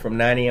Bagel from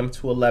 9 a.m.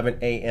 to 11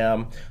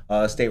 a.m.,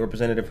 State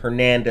Representative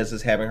Hernandez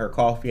is having her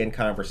coffee and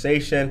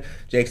conversation.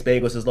 Jake's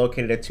Bagels is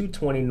located at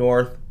 220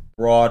 North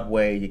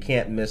Broadway. You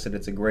can't miss it.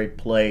 It's a great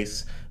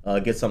place.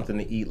 Get something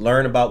to eat.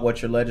 Learn about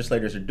what your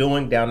legislators are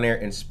doing down there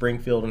in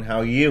Springfield and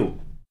how you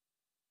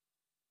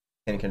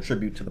can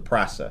contribute to the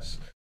process.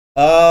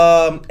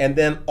 And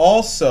then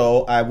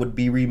also, I would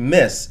be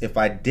remiss if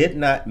I did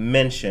not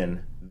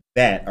mention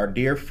that our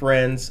dear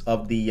friends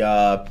of the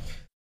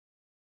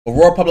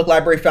Aurora Public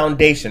Library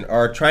Foundation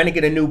are trying to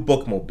get a new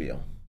bookmobile.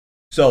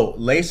 So,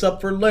 Lace Up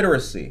for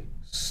Literacy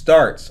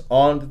starts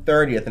on the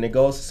 30th and it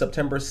goes to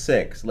September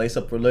 6th. Lace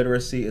Up for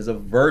Literacy is a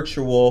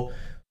virtual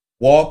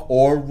walk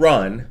or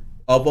run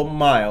of a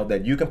mile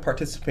that you can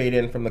participate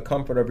in from the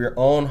comfort of your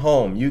own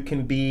home. You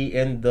can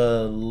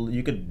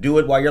you could do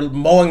it while you're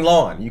mowing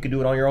lawn. You could do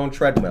it on your own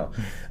treadmill.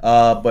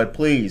 But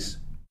please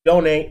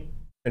donate,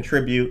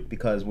 contribute,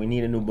 because we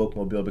need a new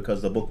bookmobile,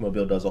 because the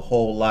bookmobile does a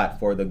whole lot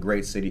for the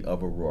great city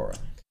of Aurora.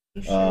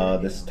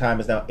 This time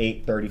is now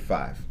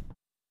 8:35.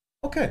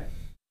 Okay.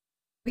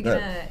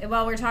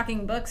 While we're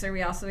talking books, are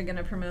we also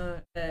gonna promote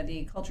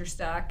the Culture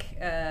Stock?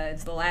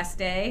 It's the last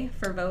day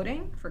for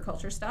voting for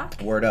Culture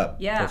Stock. Word up.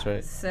 Yeah, That's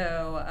right.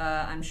 So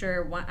I'm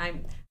sure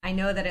I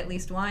know that at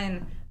least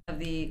one of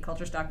the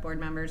Culture Stock board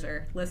members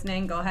are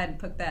listening. Go ahead and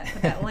put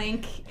that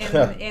link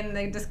in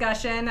the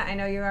discussion. I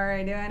know you're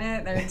already doing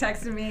it. They're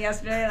texting me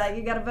yesterday like,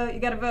 you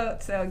gotta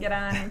vote. So get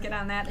on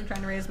that. They're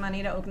trying to raise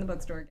money to open the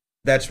bookstore.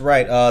 That's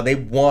right. They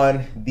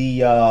won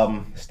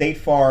the State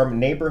Farm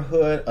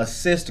Neighborhood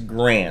Assist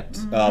Grant,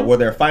 where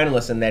they're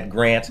finalists in that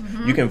grant.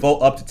 You can vote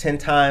up to 10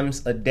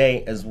 times a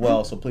day as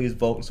well, so please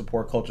vote and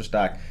support Culture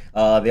Stock.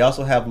 They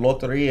also have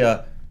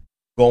Loteria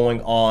going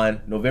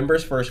on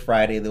November's first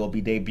Friday. They will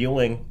be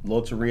debuting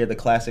Loteria, the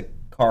classic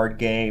card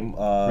game,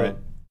 Right.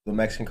 the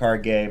Mexican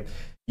card game.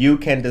 You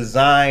can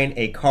design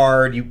a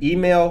card.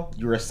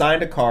 You're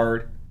assigned a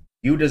card.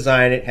 You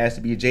design it, has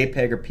to be a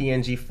JPEG or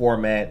PNG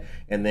format,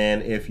 and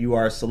then if you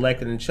are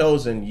selected and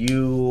chosen,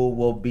 you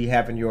will be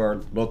having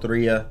your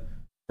Loteria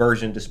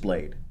version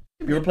displayed.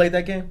 Have you ever played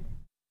that game?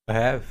 I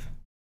have.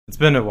 It's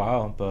been a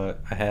while,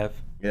 but I have.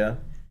 Yeah.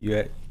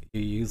 You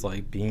you use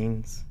like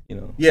beans, you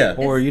know. Yeah.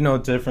 Or you know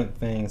different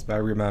things, but I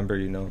remember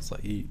it's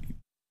like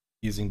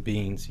using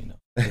beans,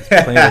 just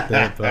playing with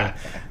it. But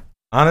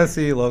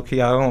honestly, low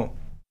key, I don't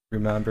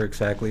remember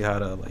exactly how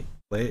to like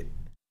play it.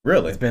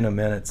 Really? It's been a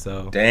minute,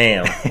 so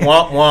damn.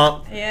 Womp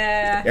womp.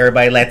 Yeah.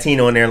 Everybody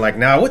Latino in there like,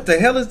 nah, what the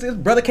hell is this?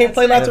 Brother can't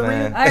play it, Lotteria?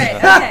 man. All right,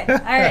 okay, all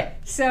right.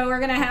 So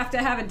we're gonna have to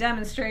have a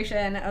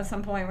demonstration at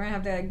some point. We're gonna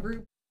have to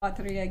group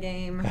Lotteria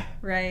game,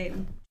 right?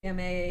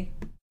 GMA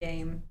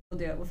game. We'll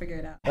do it. We'll figure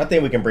it out. I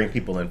think we can bring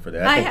people in for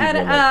that. I think had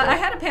people will like I that.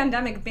 had a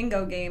pandemic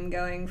bingo game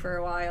going for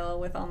a while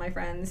with all my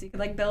friends. You could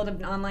like build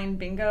an online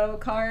bingo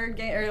card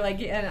game, or like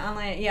an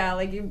online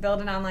like you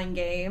build an online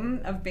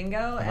game of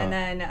bingo, and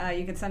then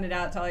you could send it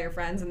out to all your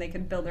friends, and they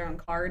could build their own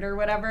card or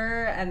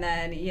whatever. And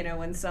then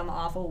when some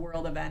awful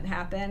world event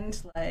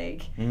happened,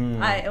 like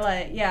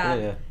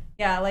yeah,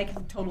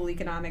 like total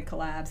economic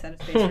collapse, had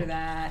a space for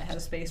that, had a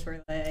space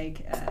for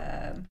like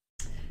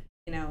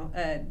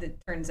it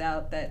turns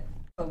out that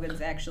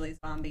COVID's actually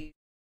zombies,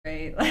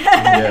 right?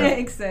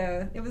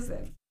 So it was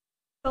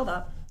filled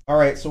up. All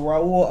right, so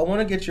Raul, I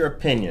want to get your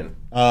opinion.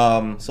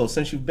 So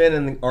since you've been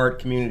in the art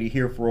community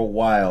here for a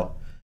while,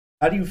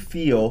 how do you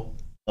feel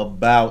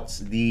about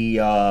the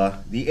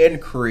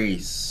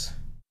increase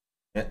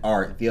in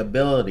art, the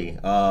ability?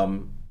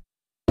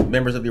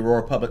 Members of the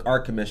Aurora Public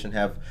Art Commission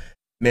have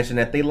mentioned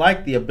that they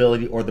like the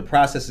ability or the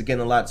process is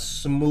getting a lot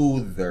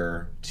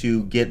smoother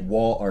to get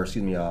art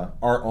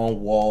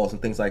on walls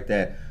and things like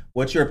that.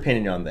 What's your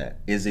opinion on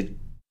that? Is it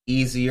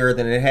easier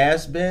than it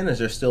has been? Is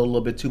there still a little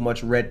bit too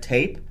much red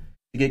tape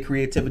to get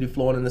creativity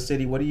flowing in the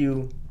city? What do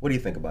you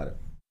think about it?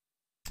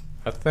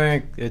 I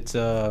think it's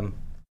there's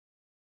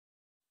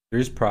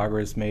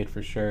progress made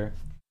for sure.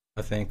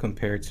 I think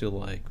compared to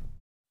like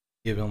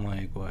even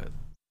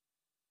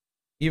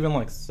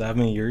like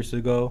 7 years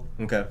ago.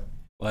 Okay.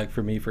 Like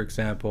for me, for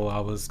example, I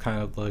was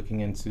kind of looking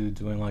into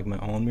doing like my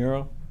own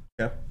mural.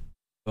 Okay.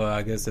 But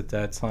I guess at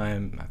that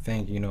time, I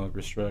think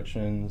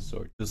restrictions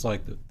or just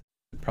like the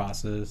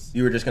process.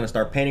 You were just gonna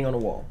start painting on the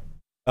wall.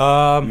 You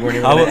weren't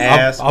even gonna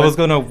ask, I was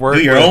gonna work.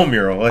 Do your own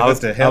mural. Like,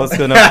 what the hell?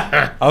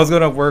 I was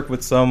gonna work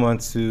with someone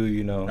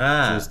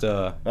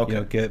to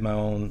okay. get my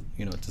own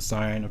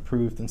design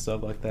approved and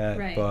stuff like that.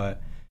 Right.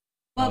 But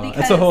Well,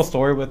 it's a whole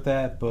story with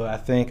that. But I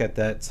think at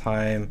that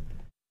time,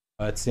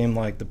 it seemed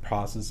like the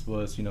process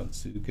was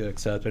to get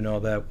accepted and all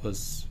that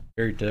was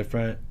very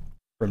different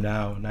from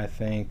now. And I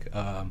think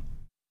I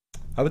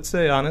would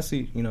say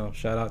honestly,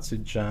 shout out to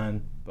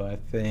Jen, but I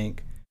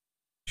think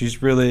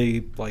she's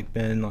really like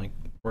been like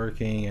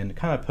working and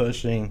kind of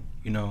pushing,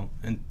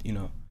 and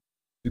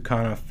to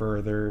kind of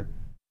further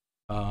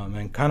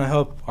and kind of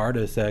help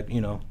artists that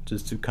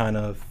just to kind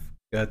of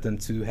get them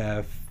to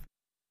have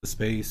the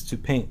space to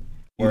paint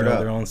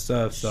their own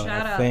stuff. So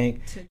I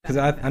think because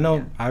I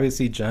know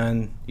obviously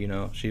Jen,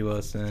 she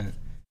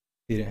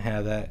didn't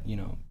have that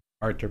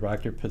art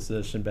director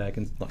position back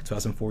in like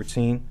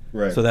 2014.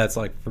 Right. So that's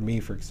like for me,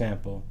 for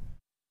example.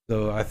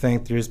 So I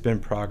think there's been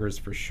progress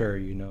for sure,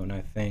 and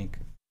I think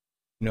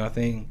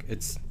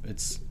it's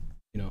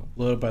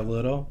little by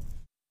little.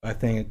 I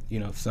think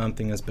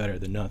something is better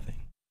than nothing.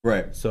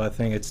 Right. So I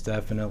think it's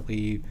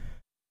definitely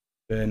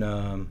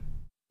been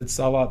it's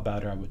a lot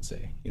better, I would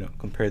say,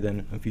 compared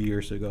than a few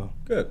years ago.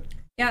 Good.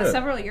 Yeah, Good.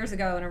 several years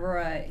ago in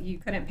Aurora, you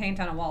couldn't paint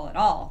on a wall at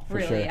all. For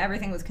Really, sure.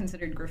 everything was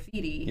considered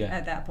graffiti Yeah.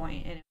 at that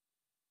point. And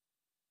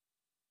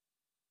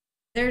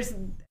there's,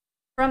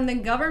 from the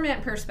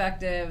government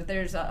perspective,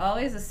 there's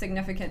always a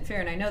significant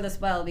fear, and I know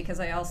this well because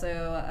I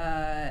also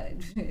I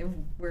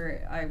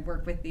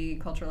work with the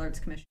Cultural Arts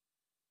Commission.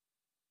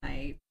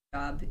 My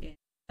job in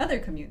another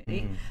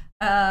community,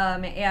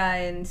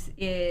 and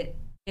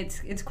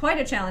it's quite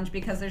a challenge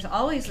because there's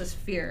always this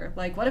fear.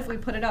 Like, what if we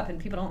put it up and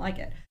people don't like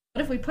it?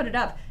 What if we put it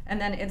up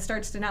and then it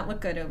starts to not look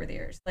good over the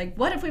years? Like,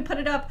 what if we put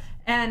it up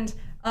and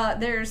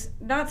there's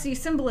Nazi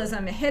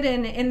symbolism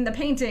hidden in the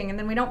painting and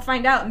then we don't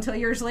find out until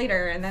years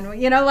later? And then,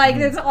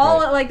 it's all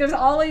like there's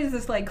always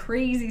this like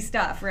crazy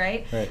stuff,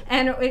 right?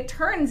 And it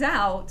turns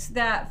out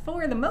that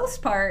for the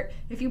most part,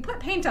 if you put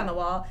paint on the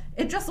wall,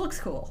 it just looks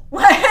cool,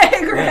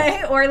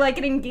 right? Or like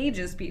it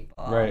engages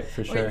people. Right,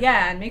 for sure.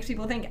 And makes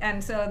people think.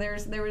 And so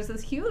there was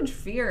this huge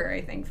fear, I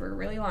think, for a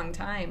really long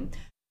time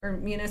for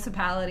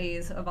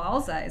municipalities of all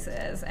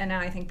sizes, and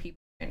now I think people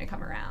are going to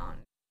come around.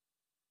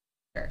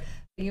 Sure.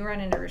 You run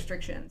into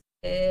restrictions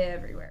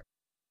everywhere.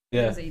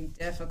 Yeah. It's a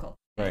difficult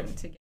thing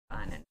to get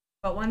done.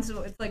 But once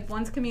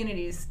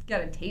communities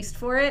get a taste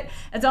for it,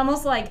 it's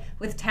almost like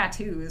with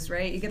tattoos,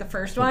 right? You get the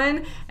first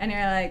one, and you're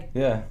like,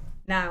 yeah,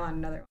 now I want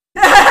another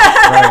one.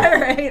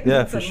 Right?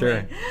 Yeah, for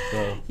sure.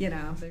 So.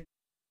 They're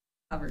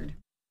covered.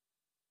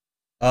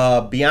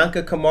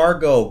 Bianca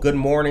Camargo, good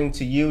morning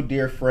to you,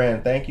 dear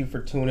friend. Thank you for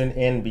tuning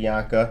in,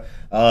 Bianca.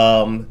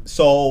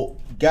 So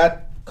got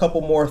a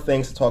couple more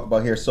things to talk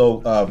about here.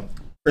 So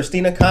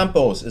Christina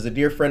Campos is a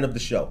dear friend of the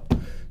show.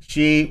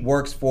 She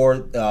works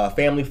for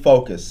Family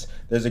Focus.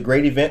 There's a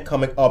great event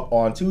coming up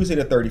on Tuesday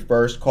the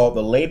 31st called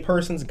The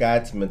Layperson's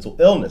Guide to Mental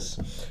Illness.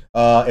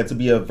 It's to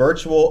be a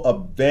virtual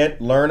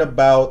event, learn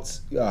about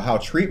how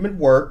treatment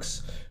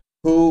works,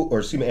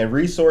 and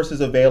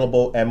resources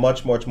available and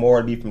much, much more.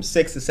 It'll be from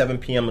 6 to 7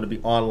 p.m. It'll be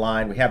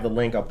online. We have the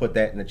link. I'll put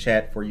that in the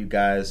chat for you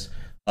guys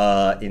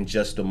in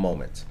just a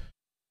moment.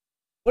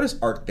 What is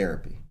art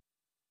therapy?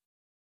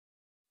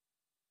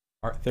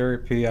 Art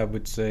therapy, I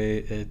would say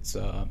it's,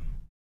 I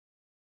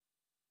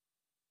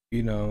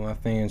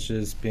think it's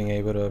just being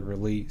able to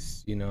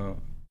release, I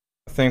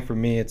think for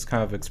me, it's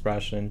kind of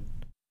expression,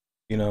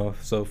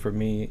 so for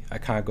me, I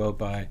kind of go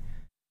by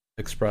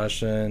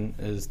expression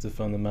is the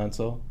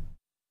fundamental.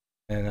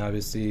 And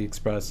obviously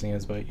expressing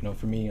is, but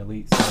for me at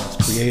least,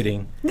 it's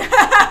creating.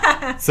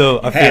 So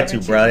I had to,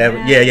 bro.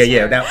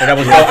 Yeah. That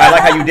was. I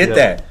like how you did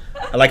that.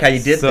 I like how you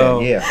did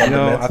that.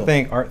 Yeah, I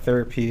think art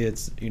therapy,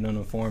 it's in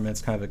the form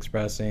it's kind of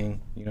expressing,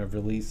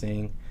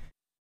 releasing.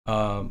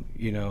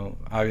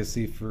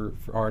 Obviously for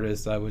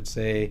artists, I would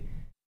say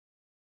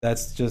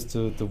that's just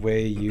the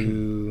way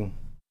you,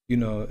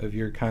 if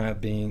you're kind of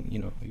being,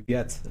 if you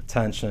get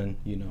attention,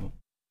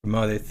 from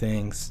other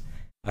things,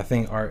 I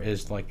think art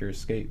is like your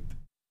escape.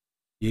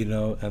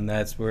 And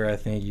that's where I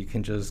think you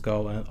can just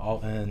go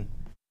all in.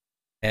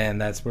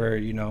 And that's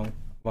where,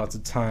 lots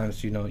of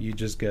times, you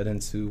just get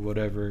into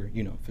whatever,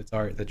 if it's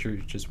art that you're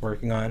just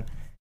working on.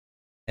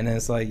 And then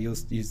it's like you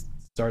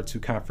start to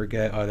kind of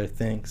forget other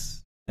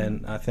things.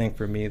 And I think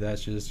for me,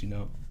 that's just,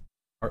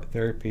 art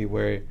therapy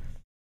where,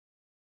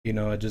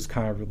 it just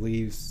kind of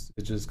relieves,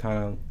 it just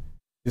kind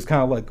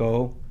of let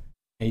go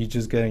and you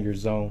just get in your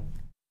zone.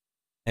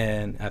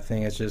 And I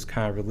think it's just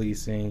kind of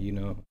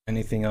releasing,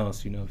 anything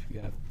else, if you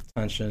have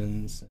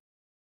tensions,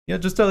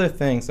 just other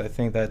things. I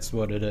think that's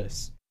what it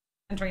is.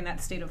 Entering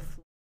that state of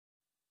flow.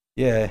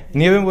 Yeah,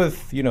 and even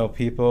with,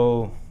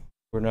 people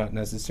who are not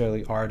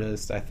necessarily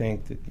artists, I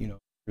think that,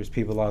 there's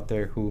people out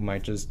there who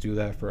might just do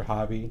that for a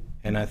hobby.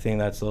 And I think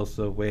that's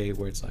also a way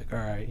where it's like, all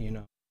right,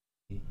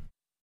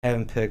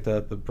 haven't picked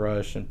up a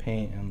brush and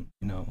paint in,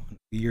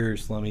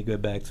 years, let me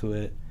get back to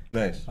it.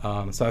 Nice.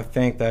 So I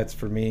think that's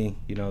for me,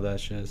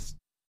 that's just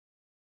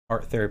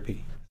art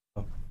therapy.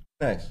 So.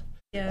 Nice.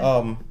 Yeah.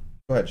 Go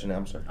ahead, Janelle.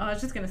 I'm sorry. I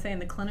was just going to say, in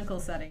the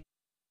clinical setting,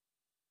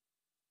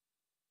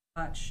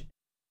 watch,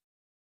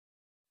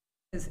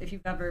 because if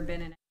you've ever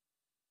been in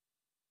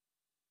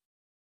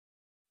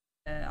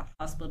a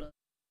hospital,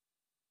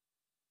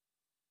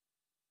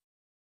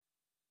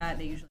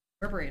 they usually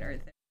incorporate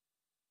art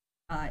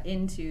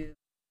into,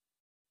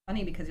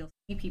 funny because you'll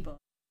see people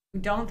who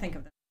don't think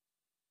of them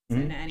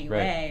in any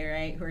way,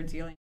 right? Who are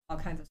dealing with all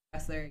kinds of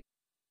stress there.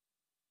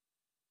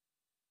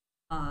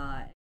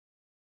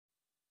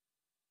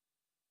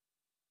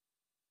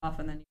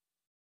 Often then you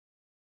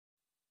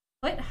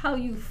put how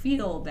you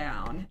feel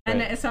down.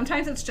 And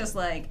sometimes it's just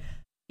like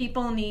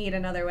people need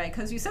another way,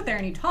 because you sit there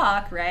and you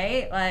talk,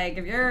 right? Like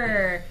if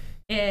you're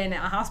in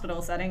a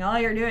hospital setting, all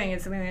you're doing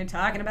is something,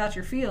 talking about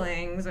your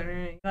feelings,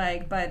 or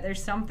like, but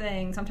there's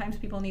something, sometimes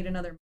people need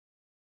another,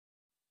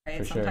 right?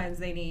 For sometimes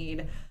they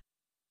need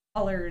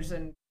colors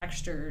and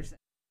textures and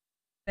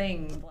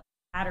things, like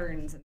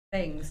patterns and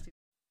things to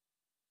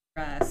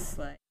express,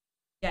 like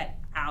get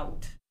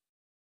out.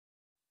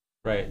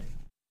 Right.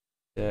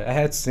 Yeah, I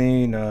had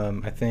seen,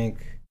 I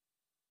think,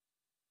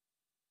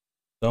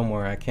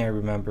 somewhere, I can't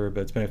remember,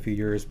 but it's been a few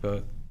years,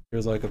 but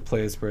there's like a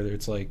place where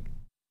it's like,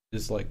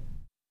 just like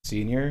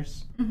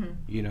seniors,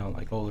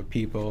 like older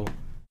people,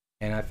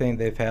 and I think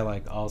they've had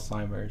like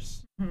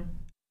Alzheimer's,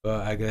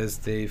 but I guess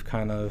they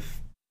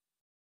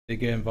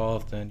get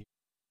involved in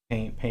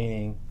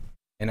painting,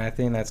 and I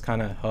think that's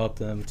kind of helped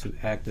them to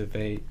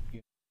activate,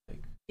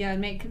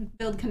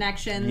 build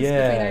connections between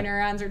their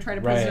neurons, or try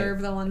to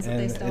preserve the ones that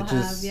they still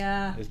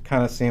have. It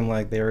kind of seemed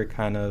like they were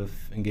kind of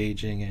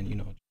engaging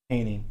in,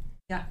 painting.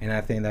 Yeah. And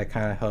I think that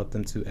kind of helped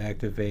them to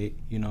activate,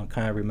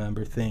 kind of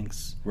remember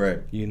things. Right.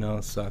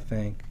 So I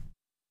think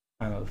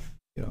kind of,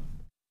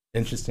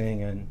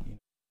 interesting and.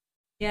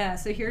 Yeah,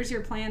 so here's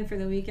your plan for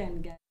the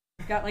weekend, guys.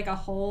 You've got like a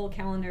whole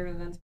calendar of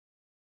events.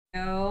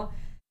 You're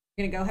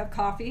going to go have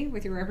coffee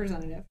with your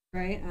representative,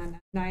 right,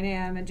 on 9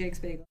 a.m. at Jake's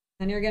Bagel.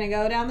 Then you're going to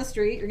go down the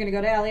street. You're going to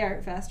go to Alley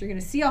Art Fest. You're going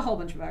to see a whole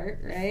bunch of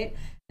art, right?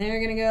 Then you're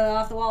going to go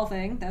off the wall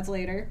thing. That's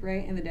later,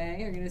 right, in the day.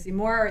 You're going to see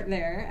more art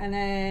there. And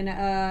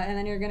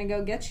then you're going to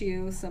go get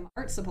you some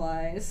art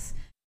supplies.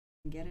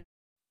 Get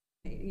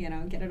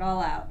it, get it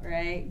all out,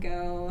 right?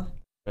 Go.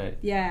 Right.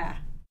 Yeah.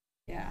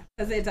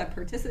 Because it's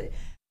a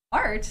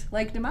art,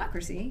 like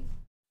democracy,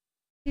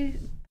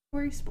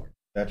 or sport.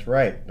 That's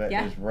right. That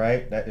is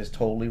right. That is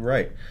totally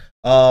right.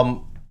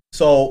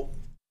 So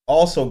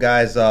also,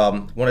 guys,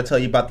 want to tell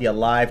you about the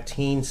Alive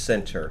Teen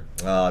Center.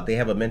 They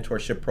have a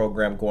mentorship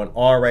program going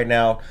on right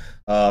now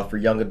for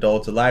young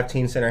adults. Alive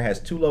Teen Center has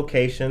 2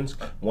 locations.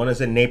 One is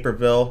in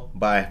Naperville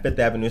by 5th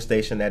Avenue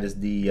Station. That is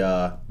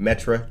the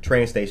Metro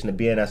train station,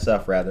 the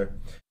BNSF rather.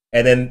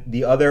 And then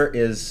the other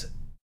is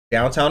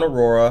downtown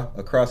Aurora,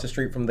 across the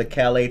street from the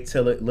Calais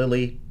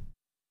Lily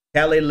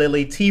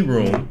Tea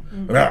Room.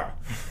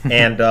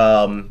 And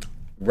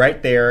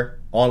right there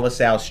on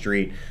LaSalle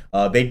Street.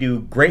 They do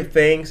great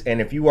things,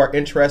 and if you are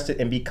interested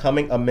in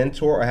becoming a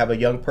mentor or have a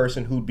young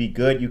person who'd be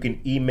good, you can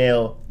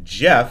email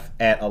Jeff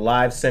at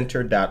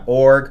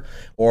alivecenter.org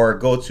or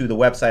go to the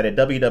website at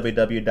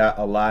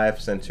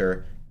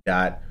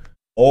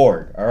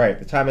www.alivecenter.org. All right,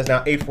 the time is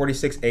now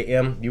 8:46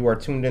 a.m. You are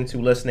tuned into,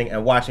 listening,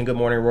 and watching Good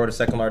Morning Aurora, the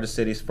second largest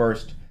city's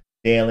first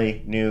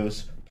daily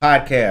news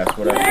podcast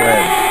with our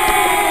friends.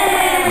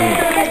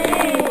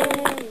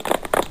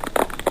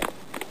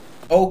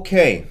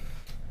 Okay,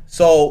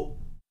 so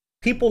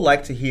people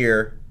like to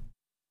hear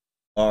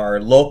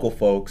our local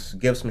folks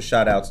give some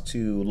shout outs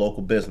to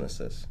local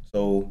businesses.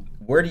 So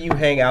where do you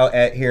hang out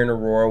at here in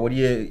Aurora? What do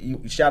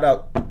you shout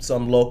out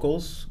some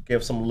locals,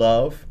 give some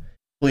love?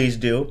 Please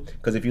do,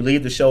 because if you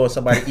leave the show and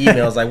somebody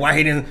emails like, why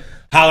he didn't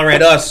holler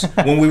at us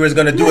when we was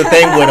going to do a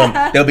thing with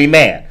them, they'll be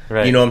mad.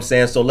 Right. You know what I'm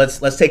saying? So let's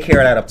take care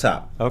of that up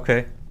top.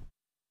 Okay.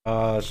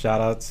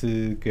 Shout out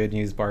to Good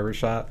News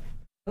Barbershop.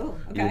 Oh,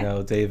 okay. You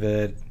know,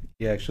 David,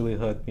 he actually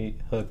hooked me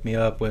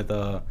up with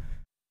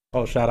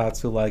shout out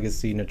to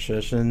Legacy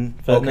Nutrition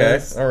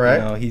Fitness. Okay, all right.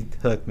 You know, he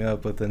hooked me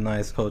up with a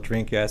nice cold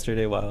drink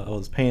yesterday while I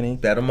was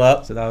painting. Set them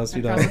up. So that was,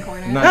 you know, Across the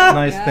corner.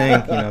 nice Yeah.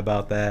 thing, you know,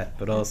 about that.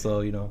 But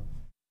also, you know,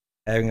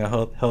 having a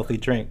healthy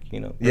drink,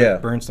 you know,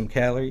 burn some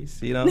calories,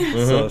 you know.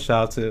 So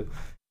shout out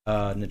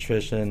to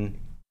Nutrition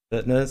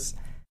Fitness.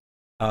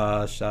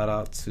 Shout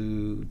out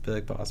to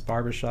Big Boss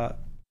Barbershop.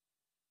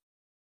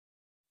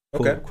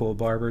 Cool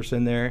barbers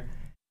in there.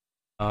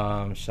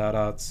 Shout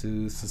out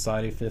to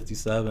Society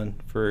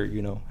 57 for,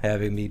 you know,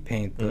 having me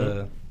paint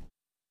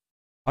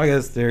I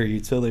guess their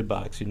utility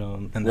box, you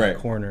know, in that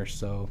corner.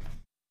 So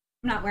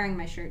I'm not wearing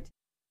my shirt.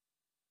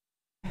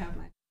 I have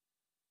my.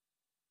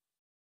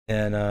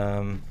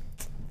 And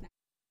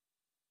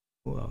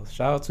well,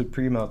 shout out to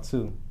Primo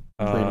too.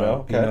 Primo,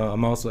 okay. You know,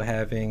 I'm also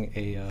having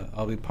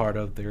I'll be part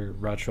of their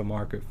Retro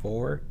Market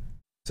for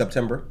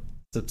September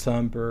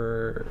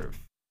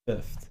 5th.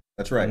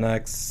 That's right.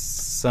 Next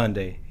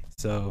Sunday.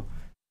 So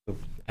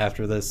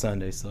after this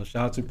Sunday. So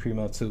shout out to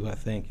Primo too. I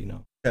think, you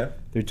know,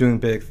 they're doing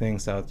big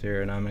things out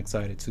there, and I'm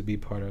excited to be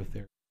part of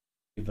their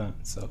event.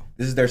 So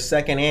this is their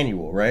second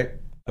annual, right?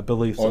 I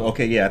believe so.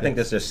 Okay, yeah, I think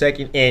that's their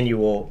second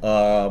annual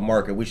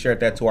market. We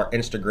shared that to our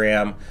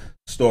Instagram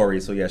story.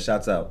 So yeah,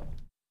 shouts out.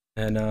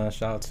 And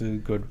shout out to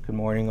Good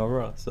Morning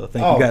Aurora. So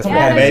thank you guys for come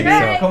on, having baby. me.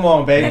 So, come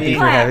on, baby. thank you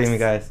for having me,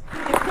 guys.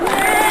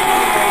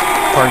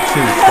 Part 2.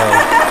 So.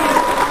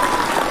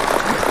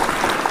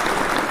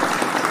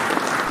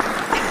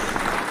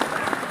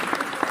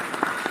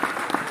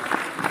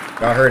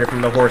 Y'all heard it from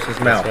the horse's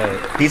mouth.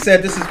 Right. He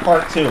said this is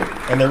part 2.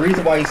 And the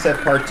reason why he said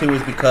part 2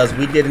 is because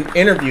we did an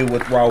interview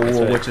with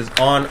Raul, which is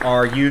on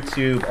our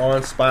YouTube,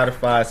 on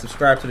Spotify.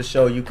 Subscribe to the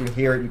show. You can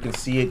hear it. You can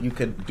see it. You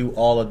can do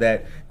all of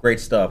that great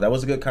stuff. That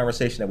was a good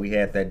conversation that we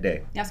had that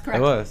day. That's correct.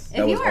 It was.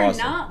 If you are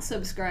awesome. not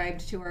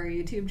subscribed to our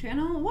YouTube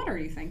channel, what are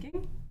you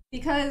thinking?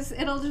 Because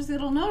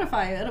it'll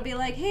notify you. It'll be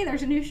like, hey,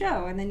 there's a new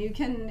show, and then you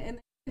can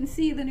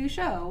see the new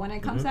show when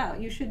it comes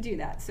out. You should do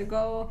that. So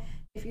go,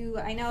 if you,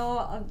 I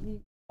know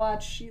you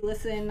watch, you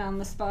listen on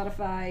the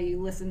Spotify, you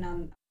listen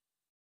on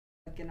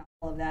and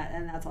all of that,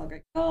 and that's all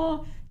great.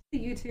 Go to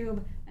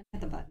YouTube and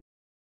hit the button.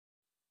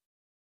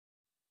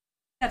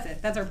 That's it.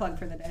 That's our plug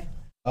for the day.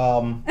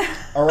 All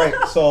right.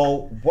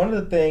 So one of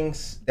the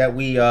things that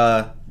we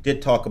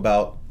did talk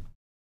about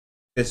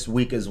this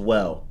week as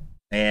well,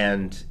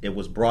 and it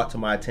was brought to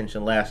my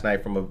attention last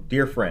night from a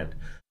dear friend.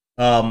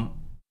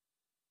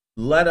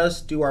 Let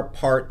us do our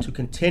part to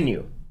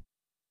continue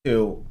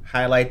to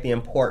highlight the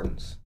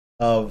importance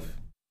of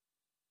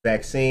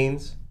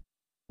vaccines.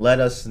 Let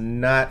us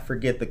not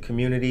forget the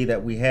community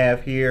that we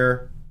have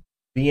here.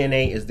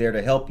 VNA is there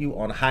to help you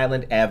on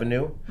Highland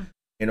Avenue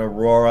in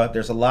Aurora.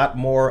 There's a lot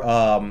more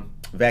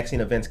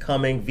vaccine events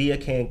coming via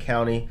Kane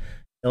County,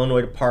 Illinois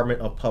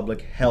Department of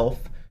Public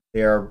Health.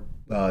 They are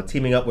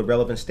teaming up with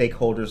relevant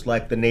stakeholders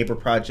like the Neighbor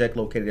Project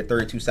located at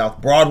 32 South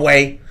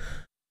Broadway,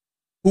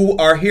 who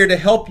are here to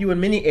help you in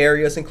many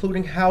areas,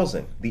 including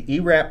housing. The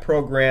ERAP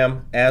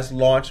program, as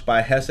launched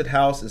by Hesed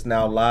House, is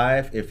now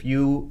live. If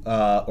you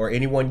or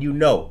anyone you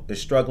know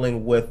is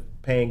struggling with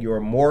paying your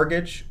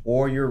mortgage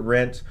or your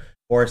rent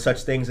or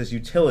such things as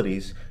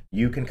utilities,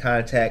 you can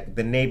contact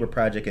the Neighbor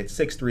Project at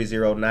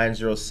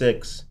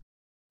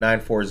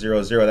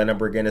 630-906-9400. That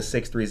number again is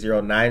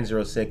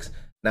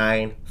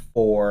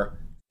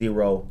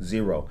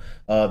 630-906-9400.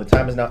 The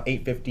time is now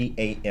 8:50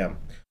 a.m.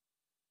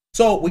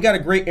 So we got a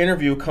great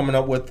interview coming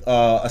up with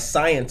a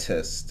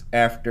scientist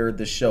after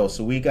the show.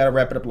 So we got to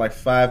wrap it up in like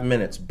 5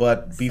 minutes.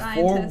 But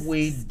before Scientist,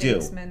 we do,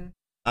 statesman.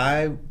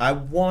 I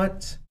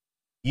want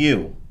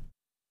you,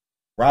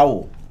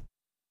 Raul,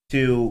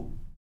 to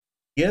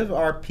give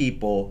our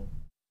people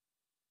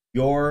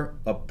your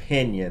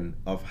opinion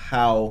of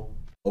how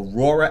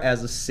Aurora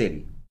as a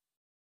city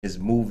is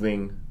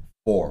moving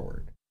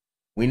forward.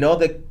 We know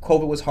that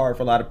COVID was hard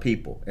for a lot of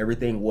people.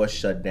 Everything was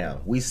shut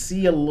down. We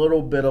see a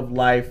little bit of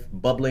life,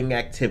 bubbling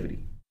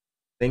activity.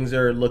 Things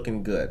are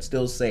looking good,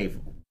 still safe.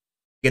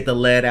 Get the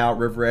lead out,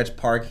 River Edge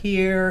Park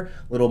here,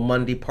 little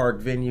Mundy Park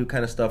venue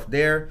kind of stuff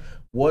there.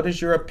 what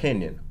is your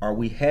opinion? Are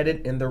we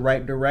headed in the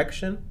right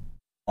direction?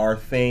 Are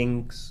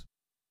things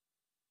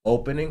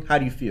opening? How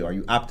do you feel? Are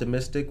you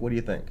optimistic? What do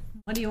you think?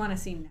 What do you want to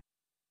see next?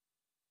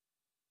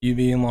 You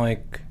mean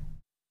like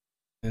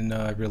in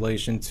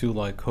relation to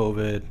like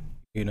COVID,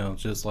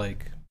 just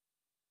like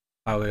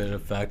how it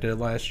affected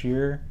last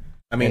year?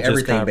 I mean, And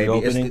just everything, kind of baby.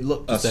 reopening?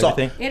 Look, Just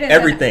everything. It is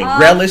Everything. an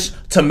Relish,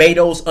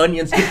 tomatoes,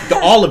 onions,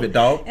 all of it,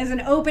 dog. It's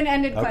an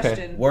open-ended Okay.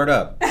 question. Word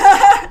up.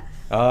 That's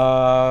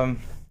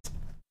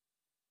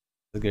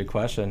a good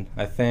question.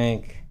 I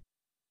think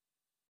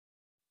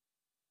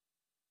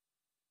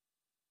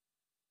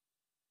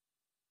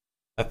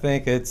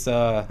it's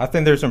I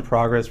think there's some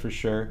progress for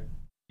sure.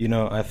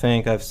 I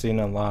think I've seen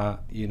a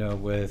lot,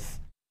 with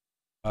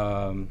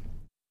I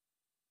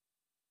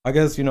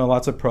guess,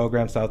 lots of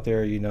programs out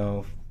there,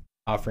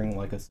 offering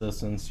like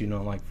assistance,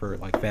 like for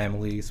like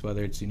families,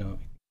 whether it's,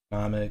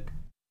 economic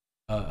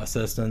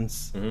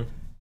assistance.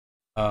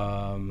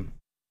 Mhm.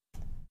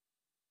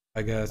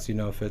 I guess,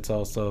 if it's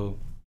also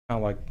kind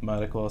of like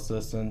medical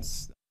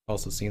assistance,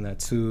 also seen that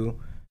too.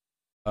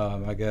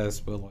 I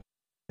guess with like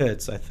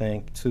kids, I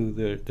think too,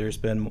 there's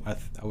been,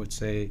 I would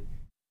say,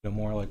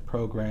 more like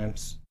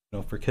programs,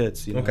 for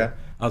kids, Okay.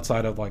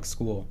 outside of like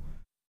school.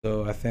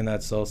 So I think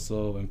that's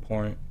also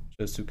important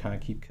just to kind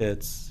of keep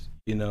kids,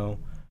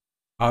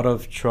 out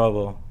of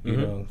trouble,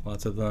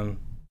 lots of them,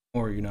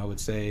 or, I would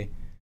say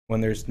when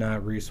there's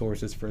not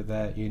resources for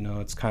that,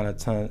 it's kind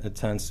of, it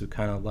tends to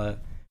kind of let,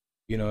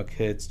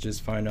 kids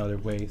just find other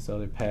ways,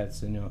 other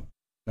paths,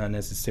 not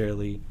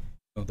necessarily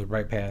the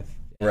right path.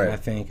 Right. And I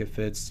think if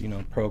it's,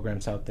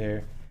 programs out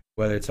there,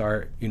 whether it's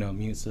art,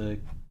 music,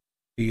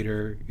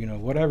 theater,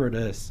 whatever it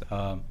is,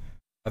 I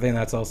think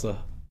that's also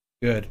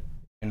good.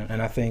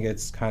 And I think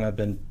it's kind of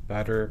been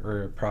better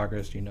or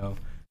progress,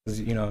 because,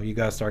 you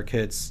got to start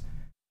kids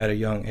at a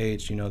young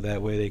age,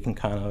 that way they can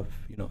kind of,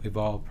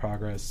 evolve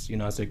progress,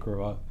 as they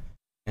grow up,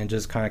 and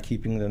just kind of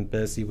keeping them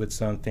busy with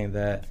something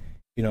that,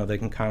 they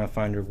can kind of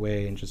find their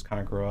way and just kind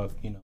of grow up,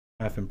 kind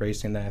of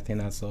embracing that. I think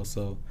that's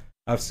also,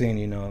 I've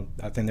seen,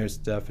 I think there's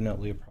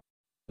definitely a problem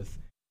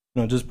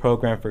with, just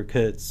program for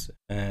kids.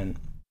 And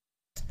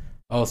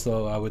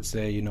also I would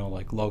say,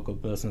 like local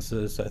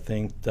businesses, I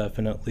think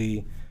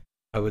definitely,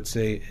 I would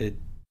say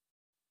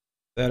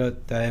that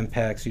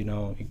impacts,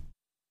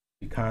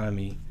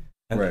 economy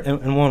Right.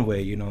 in one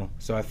way,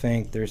 So I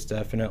think there's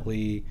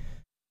definitely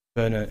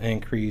been an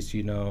increase,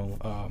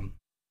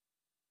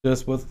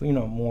 just with,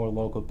 more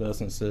local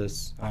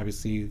businesses.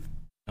 Obviously,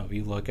 if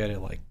you look at it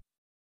like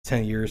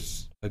 10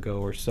 years ago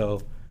or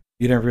so,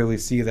 you didn't really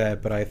see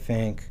that. But I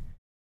think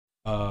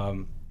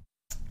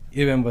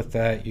even with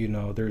that,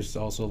 there's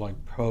also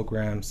like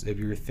programs if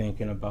you're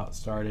thinking about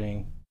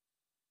starting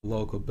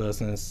local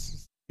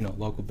business,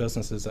 local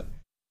businesses. I've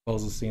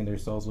also seen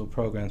there's also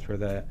programs for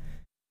that,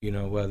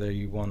 whether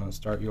you want to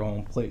start your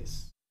own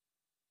place.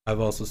 I've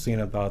also seen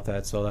about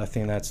that. So I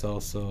think that's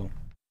also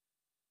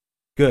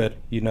good,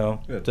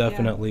 Good.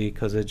 definitely,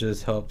 because it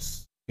just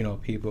helps,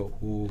 people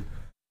who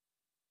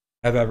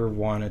have ever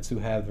wanted to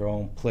have their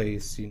own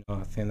place,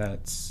 I think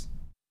that's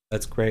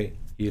great,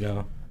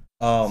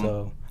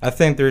 So I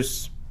think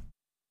there's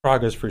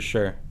progress for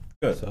sure.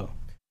 Good. So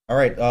All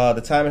right.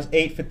 The time is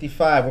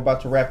 8:55. We're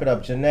about to wrap it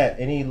up. Jeanette,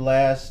 any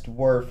last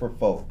word for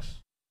folks?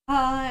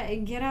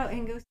 Get out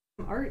and go see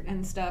some art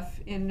and stuff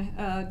in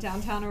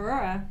downtown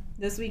Aurora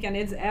this weekend.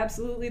 It's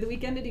absolutely the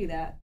weekend to do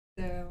that.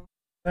 So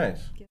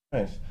Nice.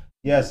 Nice.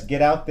 Yes,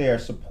 get out there,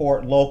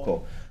 support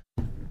local.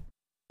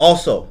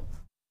 Also,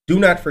 do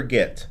not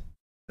forget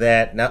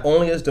that not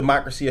only is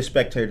democracy a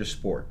spectator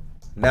sport,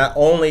 not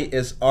only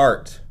is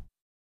art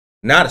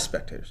not a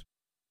spectator sport.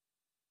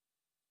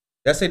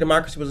 Did I say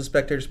democracy was a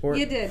spectator sport?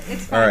 you did.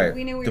 It's fine. All right.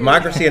 We knew we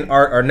Democracy and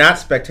art are not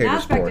spectator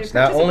Not spectator, sports.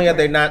 Not only are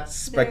they participatory. not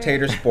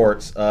spectator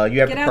sports, you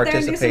have Get to out there and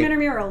do some participate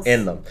intramurals.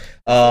 in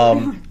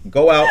them.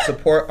 Go out,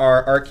 support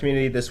our art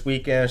community this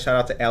weekend. Shout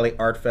out to Alley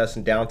Art Fest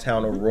in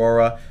downtown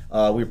Aurora.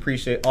 We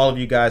appreciate all of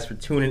you guys for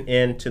tuning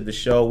in to the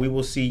show. We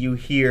will see you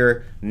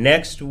here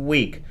next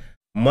week.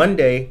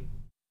 Monday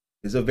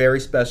is a very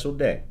special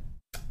day.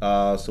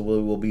 So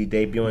we will be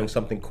debuting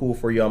something cool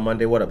for you on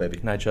Monday. What up, baby?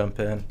 can I jump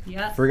in?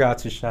 Yes. Forgot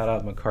to shout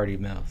out McCarty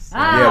Mills.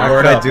 Ah. Yeah,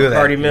 word I up. do that.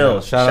 McCarty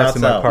Mills. Shout out to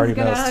Shouts out. McCarty He's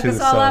gonna Mills hook too. us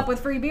all so up with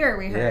free beer,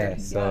 we heard. Yeah,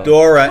 so-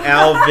 Dora,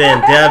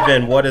 Alvin,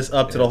 Devin, what is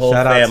up to the whole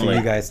shout family? out to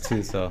you guys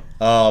too. So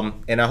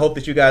And I hope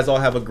that you guys all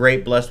have a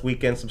great, blessed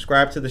weekend.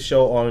 Subscribe to the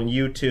show on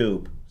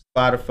YouTube,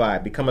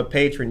 Spotify. Become a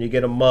patron. You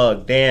get a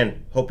mug.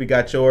 Dan, hope you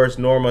got yours.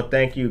 Norma,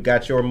 thank you.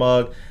 Got your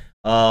mug.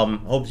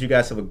 Hope you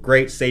guys have a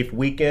great, safe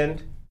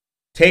weekend.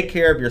 Take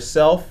care of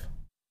yourself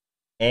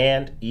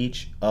and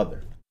each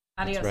other.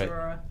 Adios, right.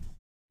 Aurora.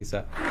 peace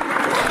out.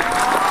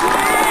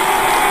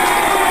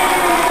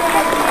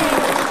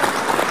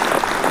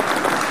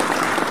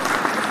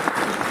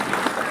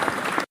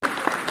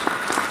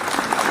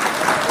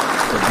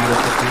 So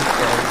beautiful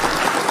people.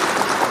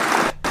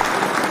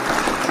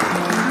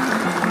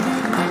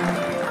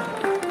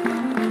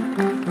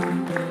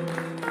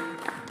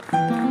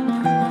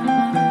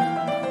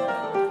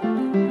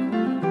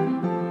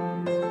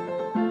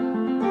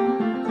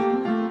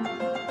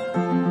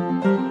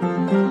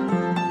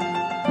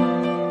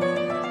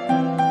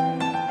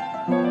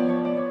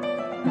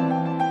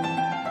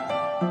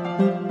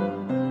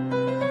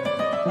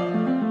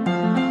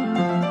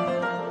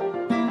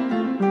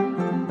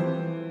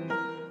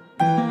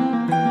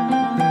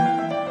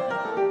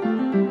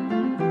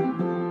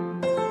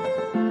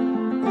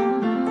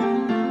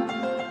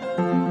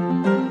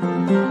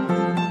 Bye.